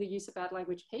 where the use of bad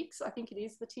language peaks. I think it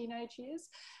is the teenage years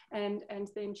and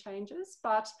then changes.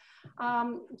 But,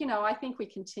 you know, I think we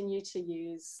continue to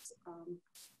use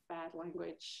bad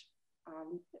language.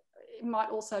 It might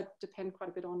also depend quite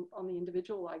a bit on the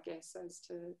individual, I guess, as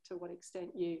to what extent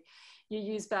you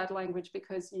use bad language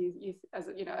because you as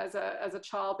a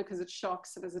child because it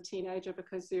shocks, and as a teenager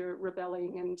because you're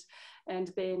rebelling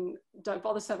and then don't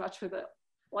bother so much with it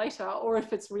later, or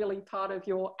if it's really part of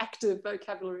your active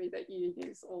vocabulary that you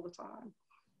use all the time.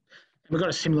 We've got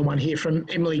a similar one here from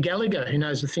Emily Gallagher, who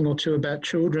knows a thing or two about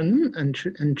children and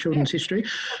children's history.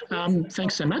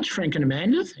 Thanks so much, Frank and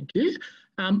Amanda. Thank you.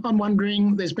 I'm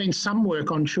wondering, there's been some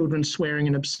work on children swearing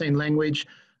and obscene language.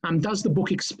 Does the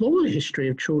book explore the history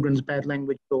of children's bad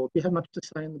language, or do you have much to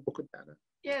say in the book about it?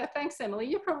 Yeah, thanks, Emily.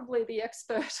 You're probably the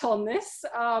expert on this.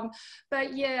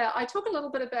 But yeah, I talk a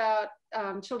little bit about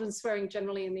children swearing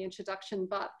generally in the introduction,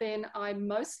 but then I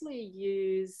mostly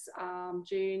use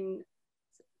June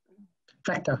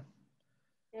Factor.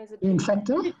 Yeah, is it June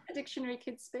Factor? Dictionary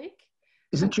Kids Speak.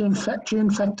 Is it June Factor?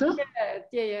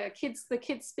 Yeah. The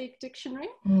Kids Speak Dictionary.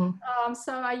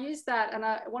 So I use that, and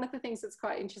one of the things that's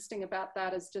quite interesting about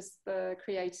that is just the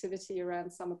creativity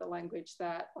around some of the language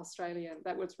that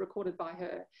was recorded by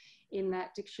her in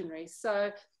that dictionary.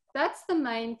 So that's the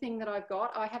main thing that I've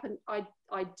got.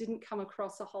 I didn't come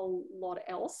across a whole lot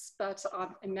else, but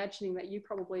I'm imagining that you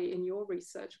probably in your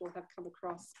research will have come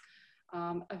across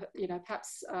you know,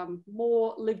 perhaps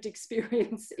more lived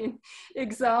experience in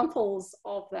examples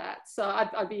of that. So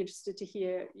I'd be interested to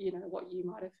hear, you know, what you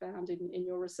might have found in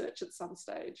your research at some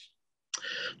stage.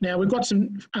 Now, we've got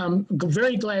some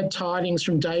very glad tidings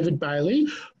from David Bailey.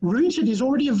 Rooted is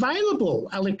already available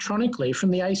electronically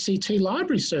from the ACT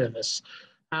Library Service.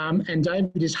 And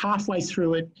David is halfway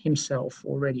through it himself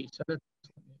already. So that's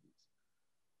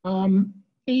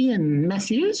Ian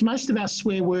Matthews, most of our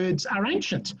swear words are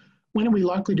ancient. When are we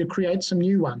likely to create some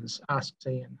new ones? Asks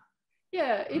Ian.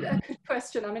 Yeah, a good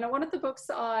question. I mean, one of the books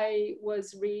I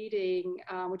was reading,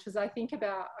 which was, I think,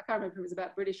 about, I can't remember if it was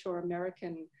about British or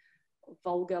American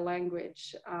vulgar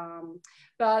language,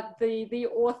 but the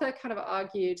author kind of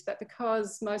argued that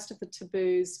because most of the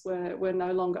taboos were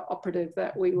no longer operative,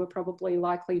 that we were probably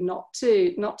likely not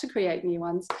to create new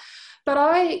ones. But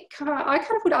I kind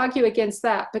of would argue against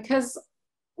that, because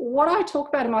what I talk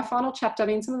about in my final chapter, I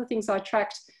mean, some of the things I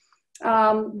tracked,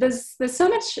 there's so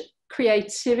much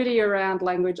creativity around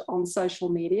language on social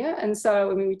media. And so,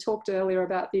 I mean, we talked earlier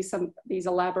about these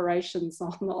elaborations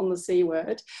on the C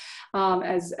word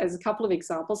as a couple of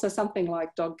examples. So something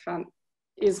like dog cunt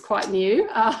is quite new.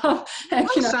 And,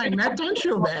 you know, saying that, don't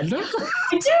you, Amanda?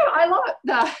 I do. I love it.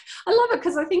 No, I love it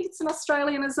because I think it's an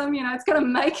Australianism. You know, it's going to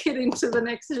make it into the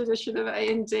next edition of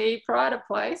A&D Pride of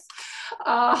Place.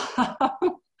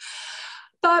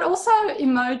 But also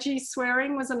emoji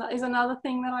swearing is another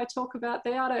thing that I talk about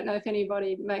there. I don't know if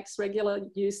anybody makes regular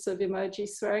use of emoji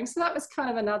swearing. So that was kind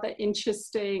of another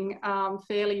interesting,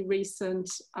 fairly recent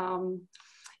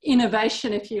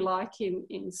innovation, if you like,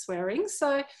 in swearing.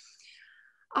 So, you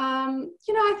know,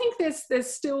 I think there's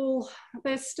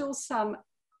still some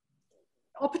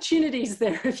opportunities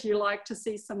there, if you like, to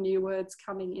see some new words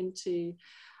coming into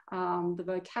the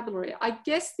vocabulary. I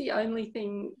guess the only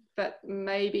thing that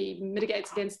maybe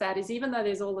mitigates against that is, even though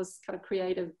there's all this kind of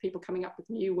creative people coming up with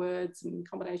new words and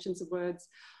combinations of words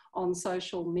on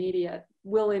social media,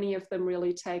 will any of them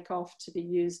really take off to be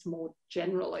used more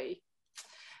generally?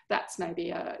 That's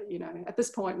maybe you know, at this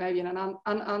point, maybe an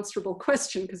unanswerable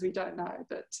question, because we don't know.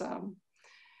 But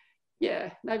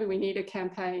yeah, maybe we need a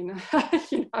campaign,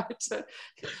 you know, to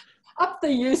up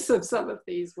the use of some of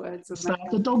these words. Start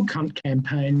the dog cunt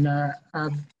campaign,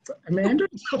 Amanda.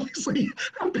 It's obviously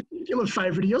a particular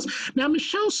favourite of yours. Now,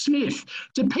 Michelle Smith,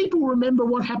 do people remember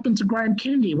what happened to Graham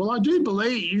Kennedy? Well, I do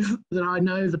believe that I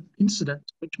know the incident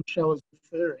to which Michelle is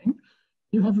referring.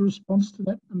 Do you have a response to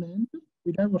that, Amanda?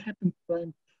 We know what happened to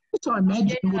Graham. This, I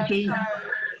imagine, would be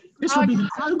the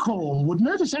crow call, wouldn't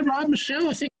it? Is that right,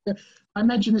 Michelle? I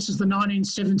imagine this is the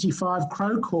 1975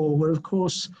 crow call, where, of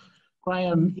course,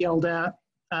 Graham yelled out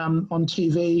on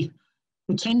TV,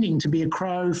 pretending to be a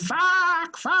crow,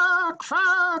 fuck, fuck,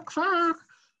 fuck, fuck.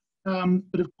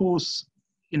 But of course,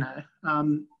 you know,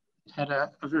 had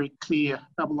a very clear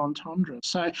double entendre.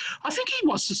 So I think he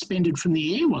was suspended from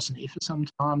the air, wasn't he, for some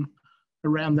time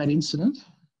around that incident?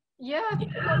 Yeah, I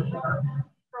think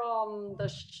from on the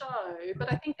show,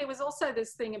 but I think there was also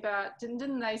this thing about,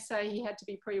 didn't they say he had to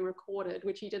be pre-recorded,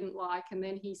 which he didn't like, and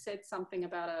then he said something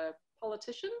about a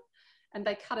politician, and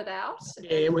they cut it out.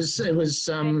 Yeah, it was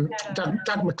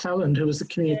Doug McClelland, who was the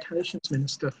communications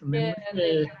minister from memory. Yeah, and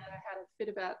they had a fit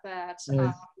about that.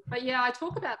 Yeah. But yeah, I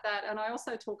talk about that, and I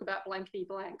also talk about blankety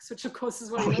blanks, which of course is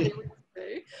what he really wants to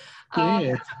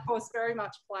do. Which of course very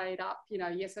much played up, you know,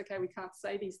 yes, okay, we can't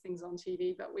say these things on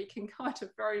TV, but we can kind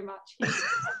of very much hear,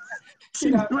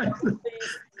 you know,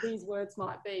 these words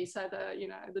might be. So the, you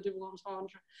know, the double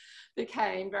entendre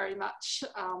became very much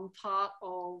part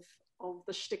of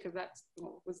the shtick of that,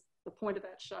 well, was the point of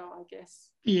that show, I guess.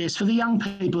 Yes, for the young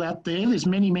people out there, there's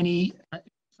many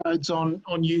episodes on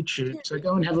YouTube, so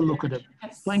go and have a look at it.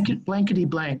 Yes. Blankety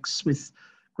blanks with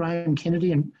Graham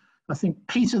Kennedy, and I think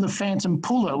Peter the Phantom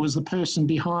Puller was the person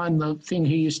behind the thing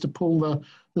who used to pull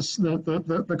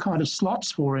the kind of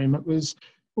slots for him. It was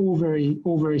all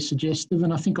very suggestive,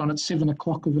 and I think on at 7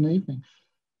 o'clock of an evening.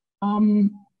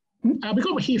 We've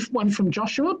got here one from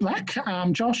Joshua Black.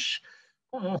 Josh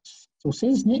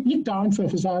says, Nick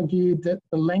Dyrenforth has argued that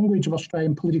the language of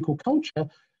Australian political culture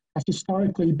has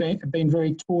historically been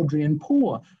very tawdry and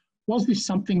poor. Was this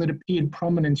something that appeared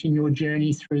prominent in your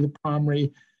journey through the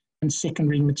primary and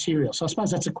secondary material? So I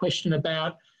suppose that's a question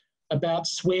about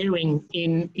swearing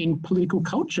in political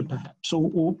culture, perhaps,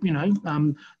 or you know,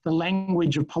 the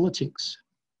language of politics.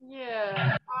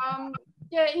 Yeah,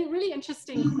 yeah, a really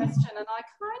interesting question, and I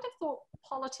kind of thought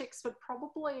politics would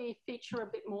probably feature a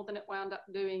bit more than it wound up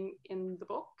doing in the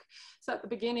book. So at the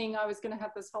beginning, I was going to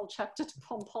have this whole chapter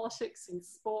on politics in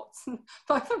sports, and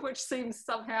both of which seems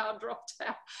somehow dropped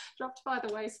by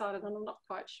the wayside, and I'm not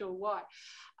quite sure why.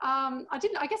 I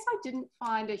guess I didn't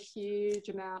find a huge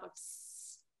amount of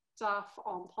stuff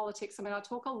on politics. I mean, I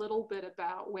talk a little bit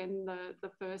about when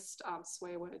the first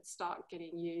swear words start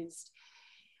getting used.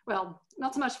 Well,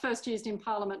 not so much first used in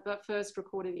Parliament, but first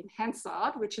recorded in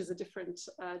Hansard, which is a different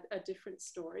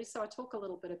story. So I talk a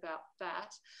little bit about that.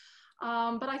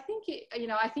 But I think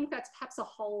I think that's perhaps a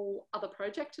whole other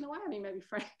project in a way. I mean,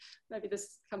 maybe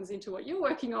this comes into what you're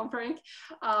working on, Frank,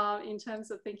 in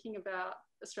terms of thinking about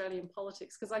Australian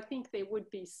politics, because I think there would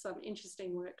be some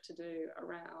interesting work to do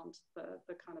around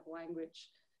the kind of language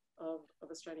of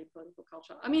Australian political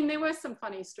culture. I mean, there were some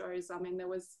funny stories. I mean, there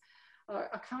was,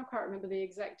 I can't quite remember the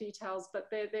exact details, but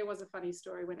there was a funny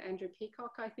story when Andrew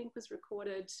Peacock, I think, was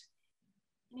recorded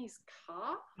in his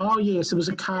car. Oh yes, it was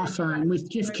a car phone with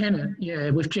Jeff Kennett.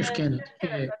 Yeah, with Jeff Kennett.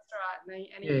 Yeah, that's right.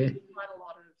 And he used quite a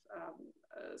lot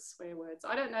of swear words.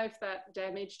 I don't know if that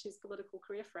damaged his political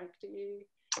career, Frank. Do you?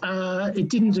 It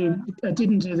didn't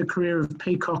do the career of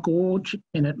Peacock or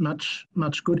Kennett much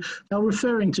good. They were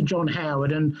referring to John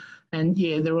Howard, and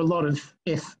yeah, there were a lot of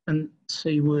F and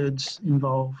C words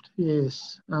involved.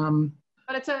 Yes.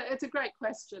 But it's a great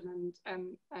question,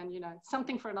 and you know,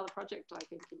 something for another project, I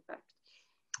think, in fact.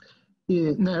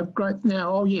 Yeah, no, great.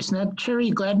 Now, oh yes, now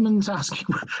Cherry Gladman's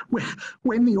asking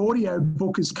when the audio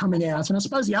book is coming out, and I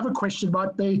suppose the other question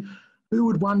might be, who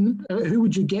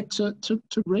would you get to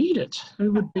read it?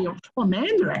 Who would be?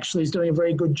 Amanda actually is doing a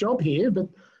very good job here, but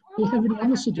do you have any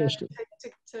other suggestions?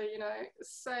 To you know,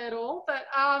 say it all, but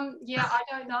yeah, I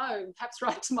don't know. Perhaps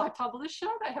write to my publisher.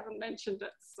 They haven't mentioned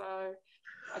it, so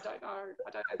I don't know.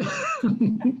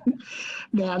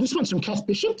 Now, this one's from Kath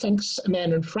Bishop. Thanks,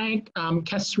 Amanda and Frank.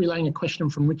 Kath's relaying a question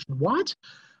from Richard White.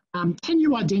 Can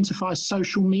you identify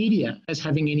social media as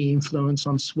having any influence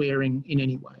on swearing in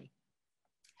any way?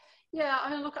 Yeah, I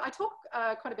mean, look, I talk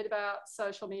quite a bit about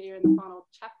social media in the final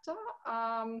chapter.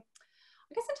 I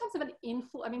guess in terms of an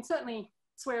influence, I mean, certainly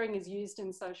swearing is used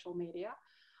in social media.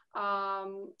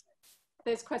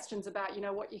 There's questions about, you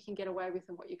know, what you can get away with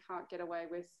and what you can't get away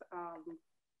with.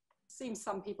 Seems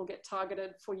some people get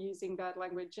targeted for using bad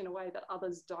language in a way that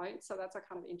others don't. So that's a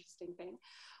kind of interesting thing.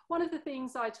 One of the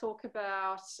things I talk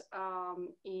about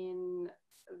in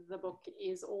the book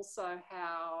is also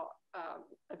how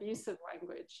abusive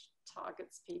language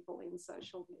targets people in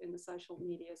the social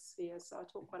media sphere. So I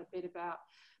talk quite a bit about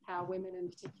how women, in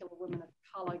particular women of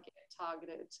colour, get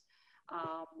targeted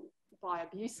by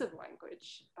abusive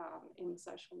language in the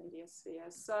social media sphere.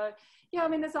 So yeah, I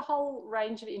mean, there's a whole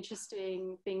range of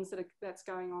interesting things that's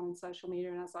going on in social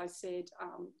media, and as I said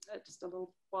just a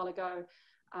little while ago,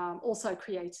 also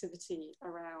creativity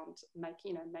around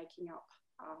making up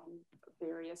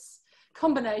various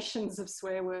combinations of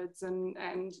swear words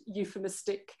and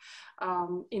euphemistic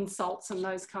insults and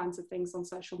those kinds of things on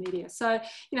social media. So,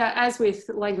 you know, as with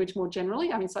language more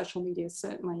generally, I mean, social media is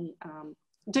certainly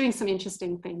doing some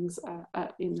interesting things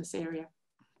in this area.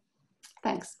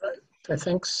 Thanks. So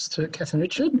thanks to Kath and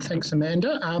Richard. Thanks,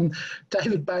 Amanda.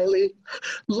 David Bailey,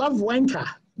 love wanker.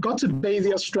 Got to be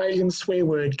the Australian swear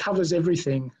word. Covers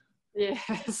everything.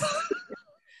 Yes.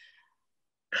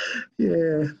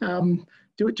 Yeah.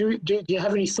 Do you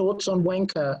have any thoughts on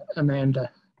wanker,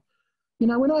 Amanda? You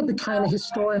know, when I became a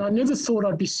historian, I never thought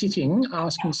I'd be sitting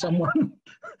asking someone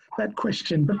that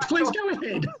question, but please go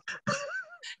ahead.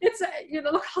 It's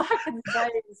look, all I can say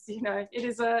is,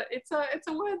 it's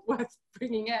a word worth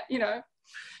bringing out,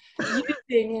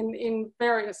 using in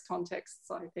various contexts.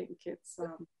 I think it's,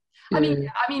 I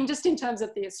mean, just in terms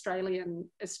of the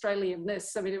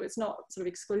Australianness, I mean, it's not sort of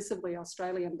exclusively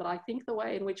Australian, but I think the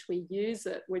way in which we use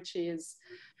it, which is,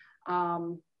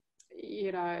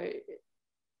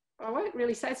 I won't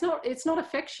really say it's not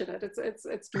affectionate.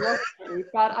 It's derogatory.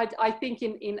 But I think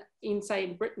in say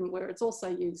in Britain, where it's also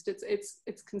used,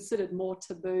 it's considered more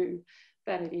taboo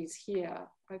than it is here.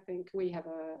 I think we have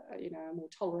a more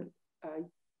tolerant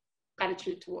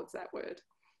attitude towards that word.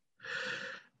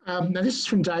 Now this is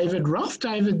from David Roth.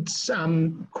 David's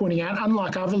pointing out,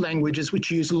 unlike other languages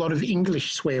which use a lot of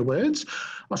English swear words,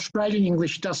 Australian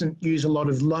English doesn't use a lot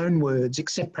of loan words,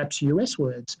 except perhaps US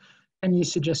words. Can you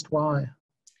suggest why?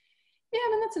 Yeah, I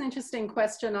mean, that's an interesting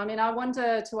question. I mean, I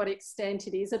wonder to what extent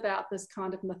it is about this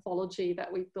kind of mythology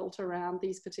that we've built around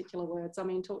these particular words. I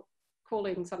mean,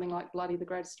 calling something like bloody the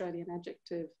great Australian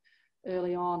adjective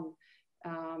early on,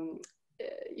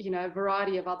 a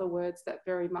variety of other words that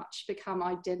very much become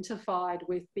identified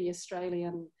with the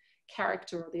Australian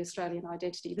character or the Australian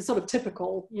identity, the sort of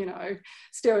typical,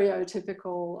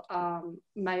 stereotypical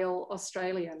male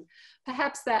Australian.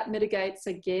 Perhaps that mitigates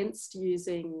against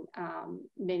using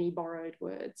many borrowed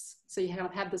words. So you kind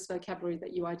of have this vocabulary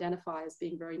that you identify as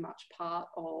being very much part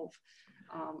of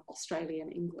Australian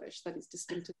English that is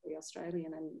distinctively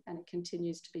Australian, and it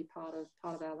continues to be part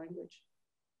of our language.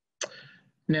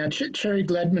 Now, Cherry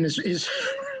Gladman is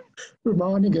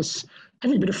reminding us,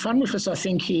 having a bit of fun with us, I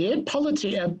think, here,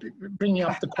 bringing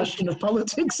up the question of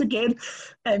politics again,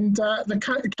 and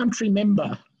the country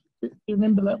member. Do you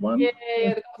remember that one?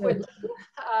 Yeah.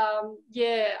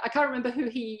 I can't remember who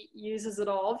he uses it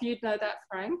of. You'd know that,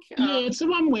 Frank. Yeah, it's the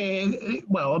one where,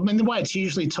 well, I mean, the way it's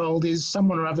usually told is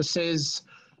someone or other says,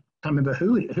 I can't remember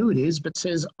who it is, but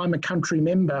says, I'm a country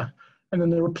member. And then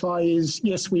the reply is,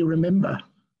 yes, we remember.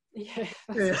 Yeah.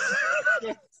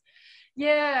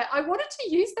 Yeah, I wanted to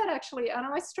use that actually, and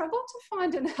I struggled to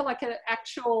find an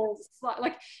actual,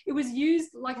 it was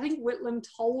used, I think Whitlam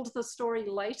told the story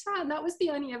later, and that was the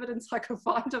only evidence I could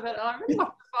find of it. And I really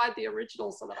wanted to find the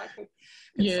original so that I could.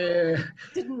 Yeah. So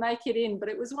didn't make it in, but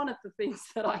it was one of the things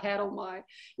that I had on my,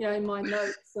 in my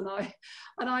notes, and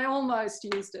I almost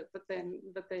used it, but then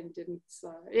didn't.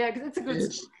 So yeah, because it's a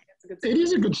good story. It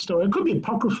is a good story. It could be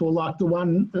apocryphal, like the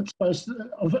one that's supposed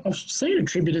to, I've seen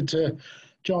attributed to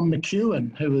John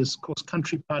McEwen, who was, of course,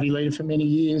 Country Party leader for many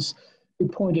years, who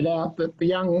pointed out that the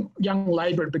young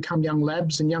Labor had become young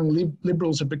Labs and young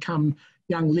Liberals had become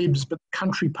young Libs, but the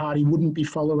Country Party wouldn't be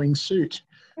following suit.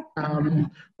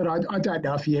 But I don't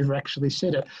know if he ever actually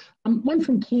said it. One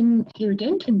from Kim here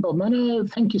again, Kim Balmano.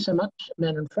 Thank you so much,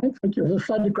 Amanda and Frank. Thank you for the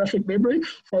photographic memory.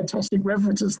 Fantastic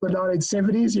references to the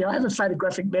 1970s. Yeah, I have a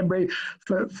photographic memory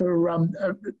for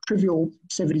trivial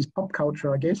 70s pop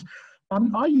culture, I guess.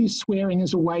 I use swearing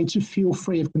as a way to feel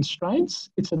free of constraints.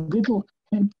 It's a little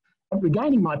attempt at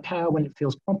regaining my power when it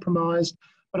feels compromised,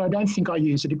 but I don't think I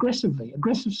use it aggressively.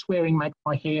 Aggressive swearing makes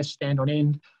my hair stand on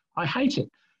end. I hate it.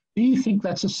 Do you think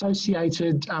that's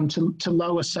associated to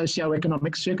lower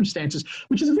socioeconomic circumstances?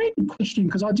 Which is a very good question,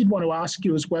 because I did want to ask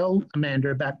you as well,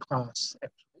 Amanda, about class,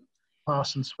 actually.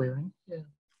 Class and swearing. Yeah.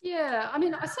 Yeah, I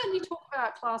mean, I certainly talk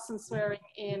about class and swearing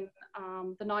in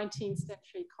the 19th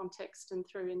century context and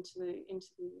through into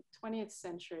the 20th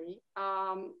century.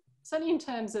 Certainly in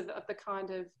terms of the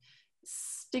kind of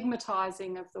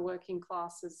stigmatising of the working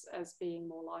classes as being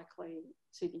more likely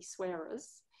to be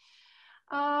swearers.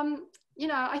 I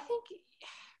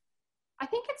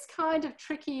think it's kind of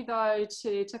tricky though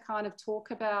to kind of talk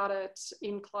about it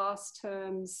in class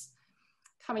terms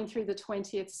coming through the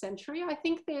 20th century. I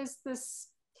think there's this,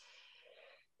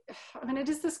 it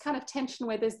is this kind of tension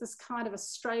where there's this kind of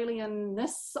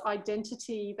Australianness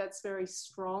identity that's very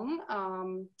strong.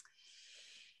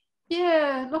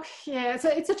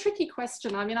 It's a tricky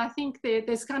question. I mean, I think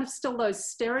there's kind of still those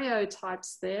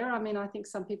stereotypes there. I mean, I think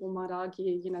some people might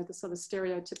argue, the sort of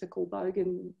stereotypical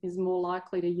bogan is more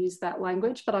likely to use that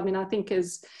language. But I mean, I think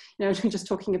as, just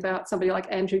talking about somebody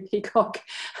like Andrew Peacock,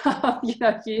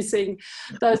 using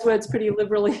those words pretty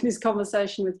liberally in his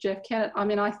conversation with Jeff Kennett. I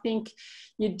mean, I think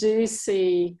you do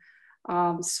see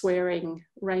swearing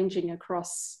ranging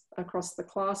across the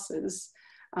classes.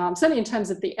 certainly in terms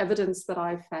of the evidence that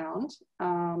I've found,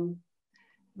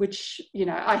 which, you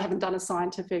know, I haven't done a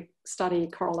scientific study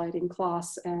correlating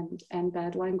class and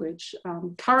bad language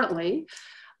currently.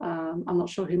 I'm not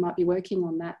sure who might be working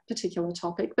on that particular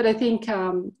topic, but I think,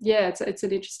 yeah, it's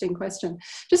an interesting question.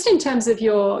 Just in terms of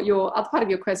your other part of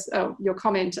your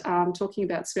comment, talking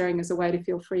about swearing as a way to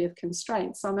feel free of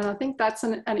constraints. I mean, I think that's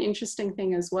an interesting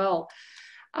thing as well.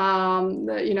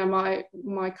 You know,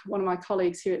 one of my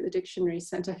colleagues here at the Dictionary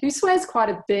Centre, who swears quite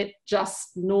a bit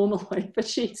just normally, but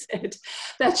she said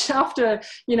that after,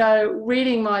 you know,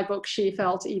 reading my book, she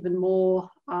felt even more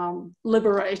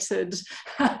liberated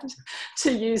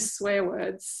to use swear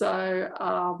words. So,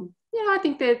 yeah, I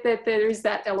think that there is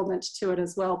that element to it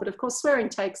as well. But of course, swearing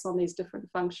takes on these different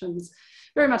functions,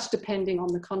 very much depending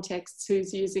on the context,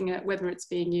 who's using it, whether it's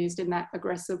being used in that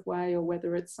aggressive way or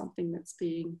whether it's something that's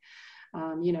being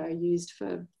you know, used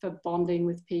for bonding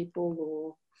with people,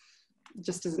 or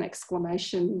just as an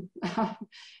exclamation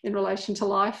in relation to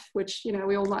life, which, you know,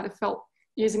 we all might have felt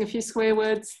using a few swear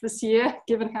words this year,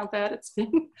 given how bad it's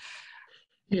been.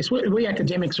 Yes, we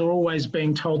academics are always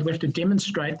being told we have to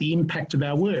demonstrate the impact of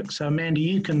our work. So, Amanda,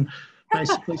 you can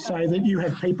basically say that you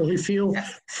have people who feel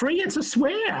free to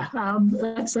swear.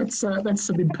 That's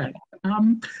some impact.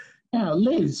 Now,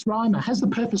 Liz Reimer, has the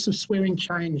purpose of swearing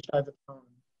changed over time?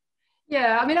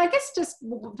 Yeah, I mean, I guess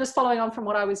just following on from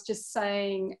what I was just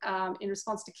saying in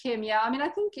response to Kim, yeah, I mean, I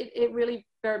think it really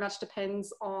very much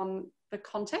depends on the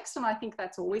context, and I think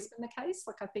that's always been the case.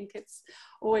 Like, I think it's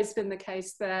always been the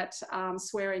case that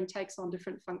swearing takes on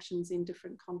different functions in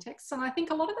different contexts, and I think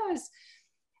a lot of those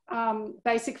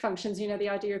basic functions, you know, the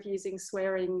idea of using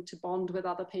swearing to bond with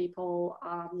other people,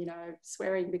 you know,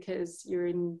 swearing because you're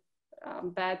in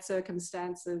bad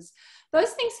circumstances,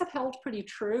 those things have held pretty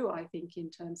true, I think,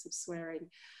 in terms of swearing.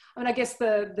 I mean, I guess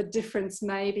the difference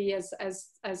maybe as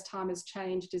time has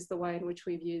changed is the way in which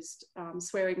we've used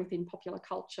swearing within popular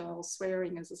culture, or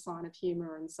swearing as a sign of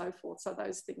humour and so forth. So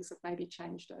those things have maybe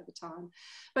changed over time.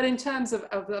 But in terms of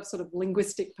sort of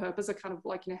linguistic purpose, or kind of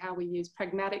like, you know, how we use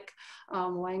pragmatic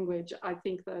language, I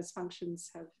think those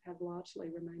functions have largely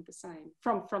remained the same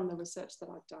from the research that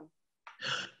I've done.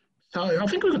 So I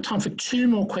think we've got time for two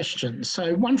more questions.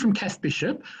 So one from Kath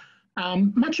Bishop.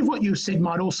 Much of what you said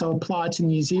might also apply to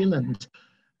New Zealand,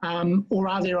 or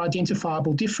are there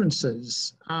identifiable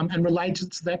differences? And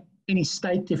related to that, any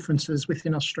state differences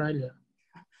within Australia?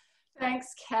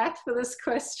 Thanks, Kat, for this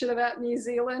question about New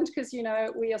Zealand, because, you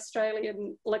know, we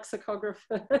Australian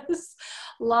lexicographers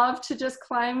love to just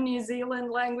claim New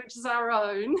Zealand language as our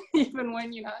own, even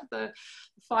when, you know, the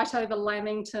fight over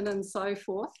Lamington and so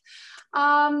forth.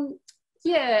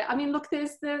 Yeah, I mean, look, there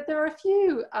are a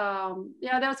few,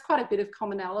 yeah, there was quite a bit of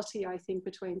commonality, I think,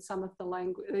 between some of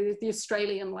the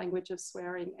Australian language of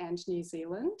swearing and New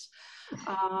Zealand.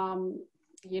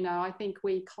 You know, I think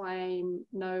we claim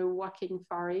no whacking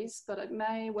furries, but it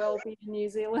may well be New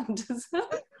Zealand as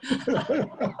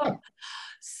well.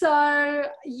 So,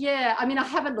 yeah, I mean, I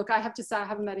have to say I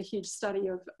haven't made a huge study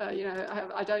of, you know,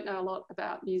 I don't know a lot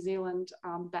about New Zealand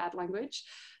bad language.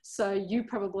 So you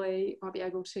probably might be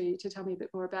able to tell me a bit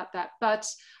more about that. But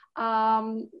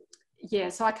yeah,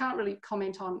 so I can't really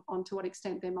comment on to what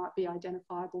extent there might be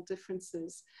identifiable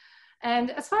differences. And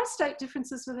as far as state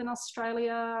differences within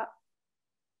Australia,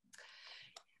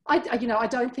 you know, I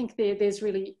don't think there's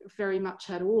really very much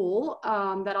at all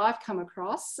that I've come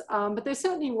across, but there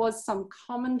certainly was some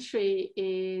commentary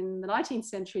in the 19th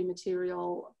century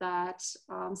material that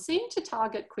seemed to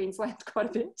target Queensland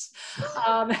quite a bit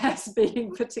as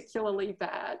being particularly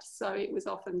bad. So it was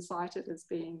often cited as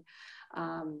being,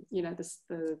 you know,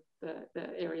 the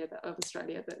area of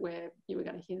Australia where you were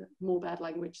going to hear more bad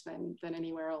language than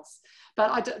anywhere else.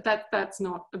 But that's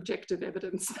not objective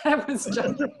evidence. That was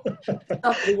just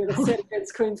something with a set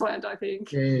against Queensland, I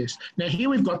think. Yes. Now here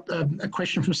we've got a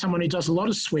question from someone who does a lot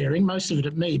of swearing, most of it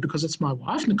at me because it's my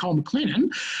wife, Nicole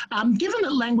McLennan. Given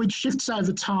that language shifts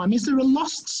over time, is there a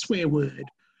lost swear word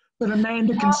that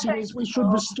Amanda considers we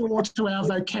should restore to our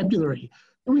vocabulary?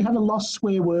 Do we have a lost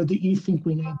swear word that you think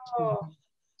we need to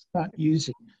start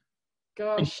using?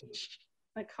 Gosh,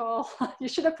 Nicole, you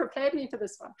should have prepared me for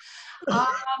this one.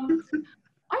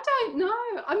 I don't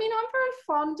know. I mean, I'm very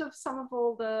fond of some of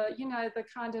all the, you know, the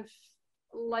kind of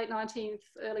late 19th,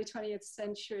 early 20th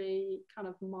century kind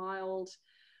of mild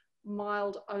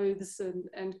oaths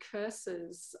and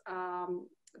curses.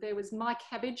 There was my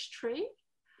cabbage tree.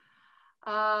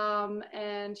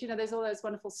 And, you know, there's all those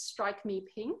wonderful strike me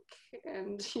pink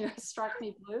and, you know, strike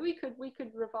me blue. We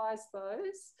could revise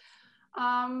those.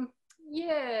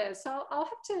 Yeah, so I'll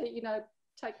have to, you know,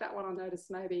 take that one on notice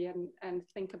maybe and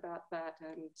think about that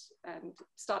and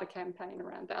start a campaign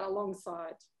around that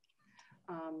alongside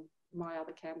my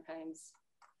other campaigns.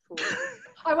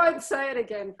 I won't say it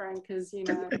again, Frank, because you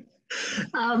know.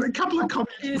 A couple of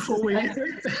comments before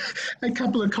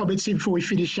we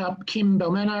finish up. Kim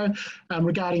Belmano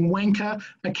regarding wanker.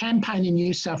 A campaign in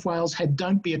New South Wales had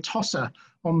 "Don't be a tosser"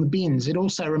 on the bins. It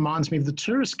also reminds me of the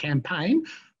tourist campaign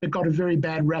that got a very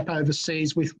bad rap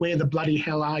overseas with "Where the bloody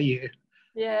hell are you?"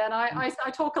 Yeah, and I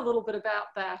talk a little bit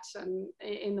about that and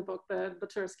in the book, the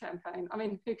tourist campaign. I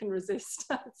mean, who can resist?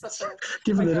 It's such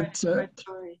a great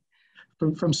story.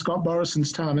 From Scott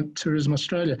Morrison's time at Tourism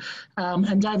Australia.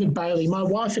 And David Bailey, my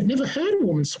wife had never heard a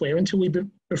woman swear until we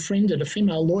befriended a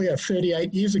female lawyer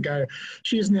 38 years ago.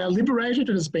 She is now liberated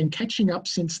and has been catching up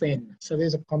since then. So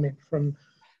there's a comment from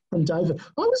David.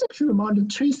 I was actually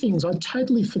reminded two things I'd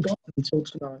totally forgotten until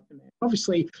tonight.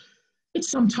 Obviously,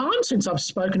 it's some time since I've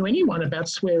spoken to anyone about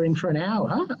swearing for an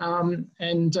hour,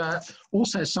 and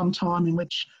also some time in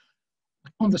which a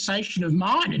conversation of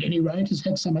mine, at any rate, has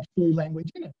had so much blue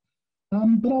language in it.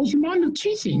 But I was reminded of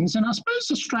two things, and I suppose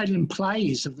Australian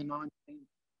plays of the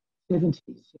 1970s,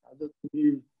 the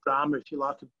new drama, if you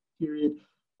like, of the period,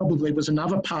 probably was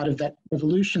another part of that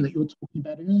revolution that you were talking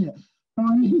about earlier. I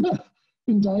remember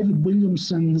in David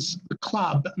Williamson's The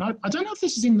Club, and I don't know if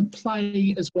this is in the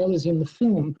play as well as in the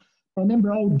film. I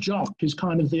remember old Jock, who's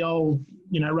kind of the old,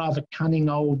 rather cunning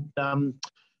old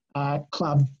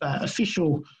club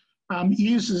official,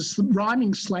 uses the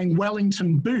rhyming slang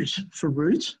Wellington boot for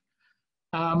root.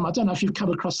 I don't know if you've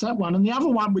come across that one. And the other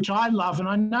one, which I love, and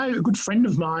I know a good friend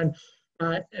of mine,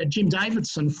 Jim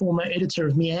Davidson, former editor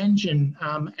of Meanjin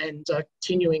and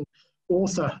continuing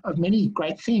author of many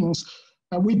great things,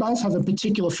 we both have a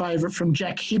particular favourite from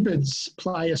Jack Hibbard's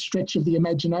play, A Stretch of the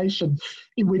Imagination,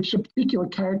 in which a particular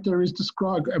character is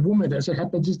described, a woman as it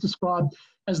happens, is described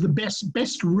as the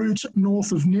best route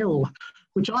north of Nil,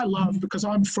 which I love because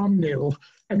I'm from Nil,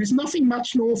 and there's nothing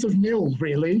much north of Nil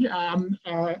really.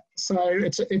 So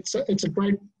it's a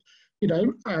great,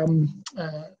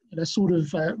 sort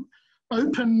of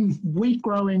open wheat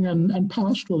growing and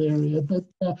pastoral area. But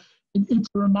it's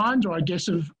a reminder, I guess,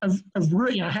 of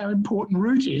root, how important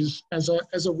root is as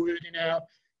a word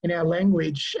in our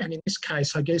language, and in this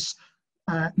case, I guess,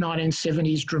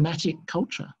 1970s dramatic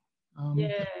culture.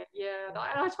 Yeah. And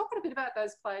I talk a bit about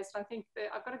those plays. I think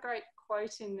I've got a great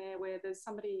quote in there where there's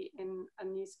somebody in a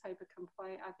newspaper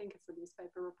I think it's a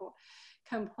newspaper report,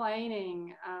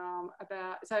 complaining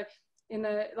about, so in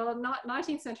the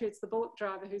 19th century, it's the bullock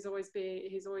driver who's always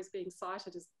being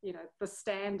cited as, the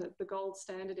standard, the gold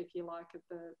standard, if you like, of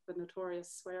the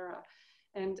notorious swearer.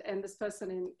 And this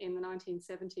person in the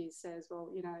 1970s says, well,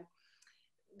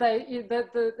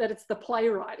 that it's the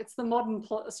playwright, it's the modern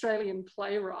Australian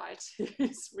playwright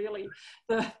who's really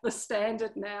the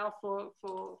standard now for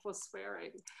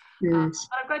swearing. Yes.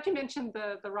 I'm glad you mentioned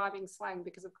the rhyming slang,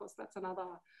 because of course that's another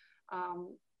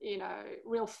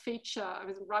real feature. I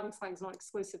mean, rhyming slang is not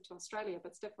exclusive to Australia,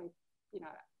 but it's definitely,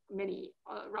 many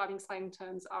rhyming slang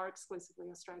terms are exclusively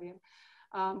Australian.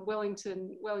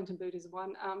 Wellington boot is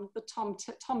one. The Tom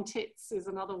Tits is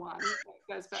another one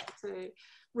that goes back to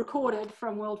recorded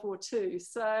from World War II.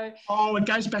 So it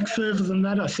goes back further than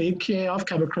that, I think. Yeah, I've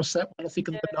come across that one, I think,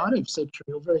 in the 19th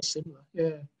century, or very similar.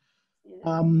 Yeah.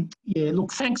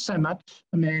 Look, thanks so much,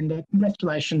 Amanda.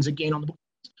 Congratulations again on the book.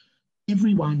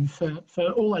 Everyone for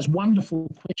all those wonderful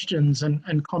questions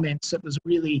and comments. It was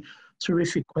really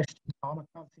terrific question time. I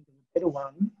can't think of a better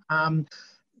one.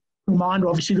 Reminder,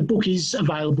 obviously, the book is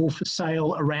available for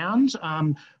sale around.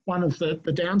 One of the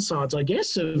downsides, I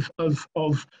guess, of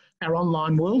our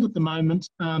online world at the moment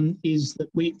is that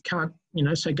we can't,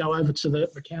 say go over to the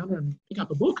counter and pick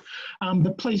up a book.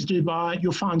 But please do buy.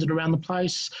 You'll find it around the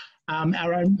place.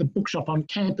 The bookshop on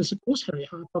campus, of course, Harry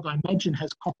Hartog, I imagine,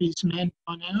 has copies manned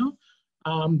by now.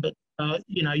 But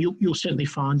you'll certainly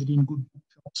find it in good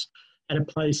bookshops at a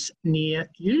place near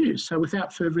you. So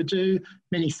without further ado,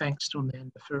 many thanks to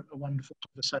Amanda for a wonderful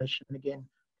conversation. And again,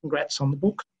 congrats on the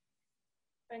book.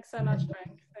 Thanks so much,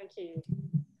 Frank. Thank you.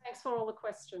 Thanks for all the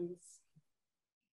questions.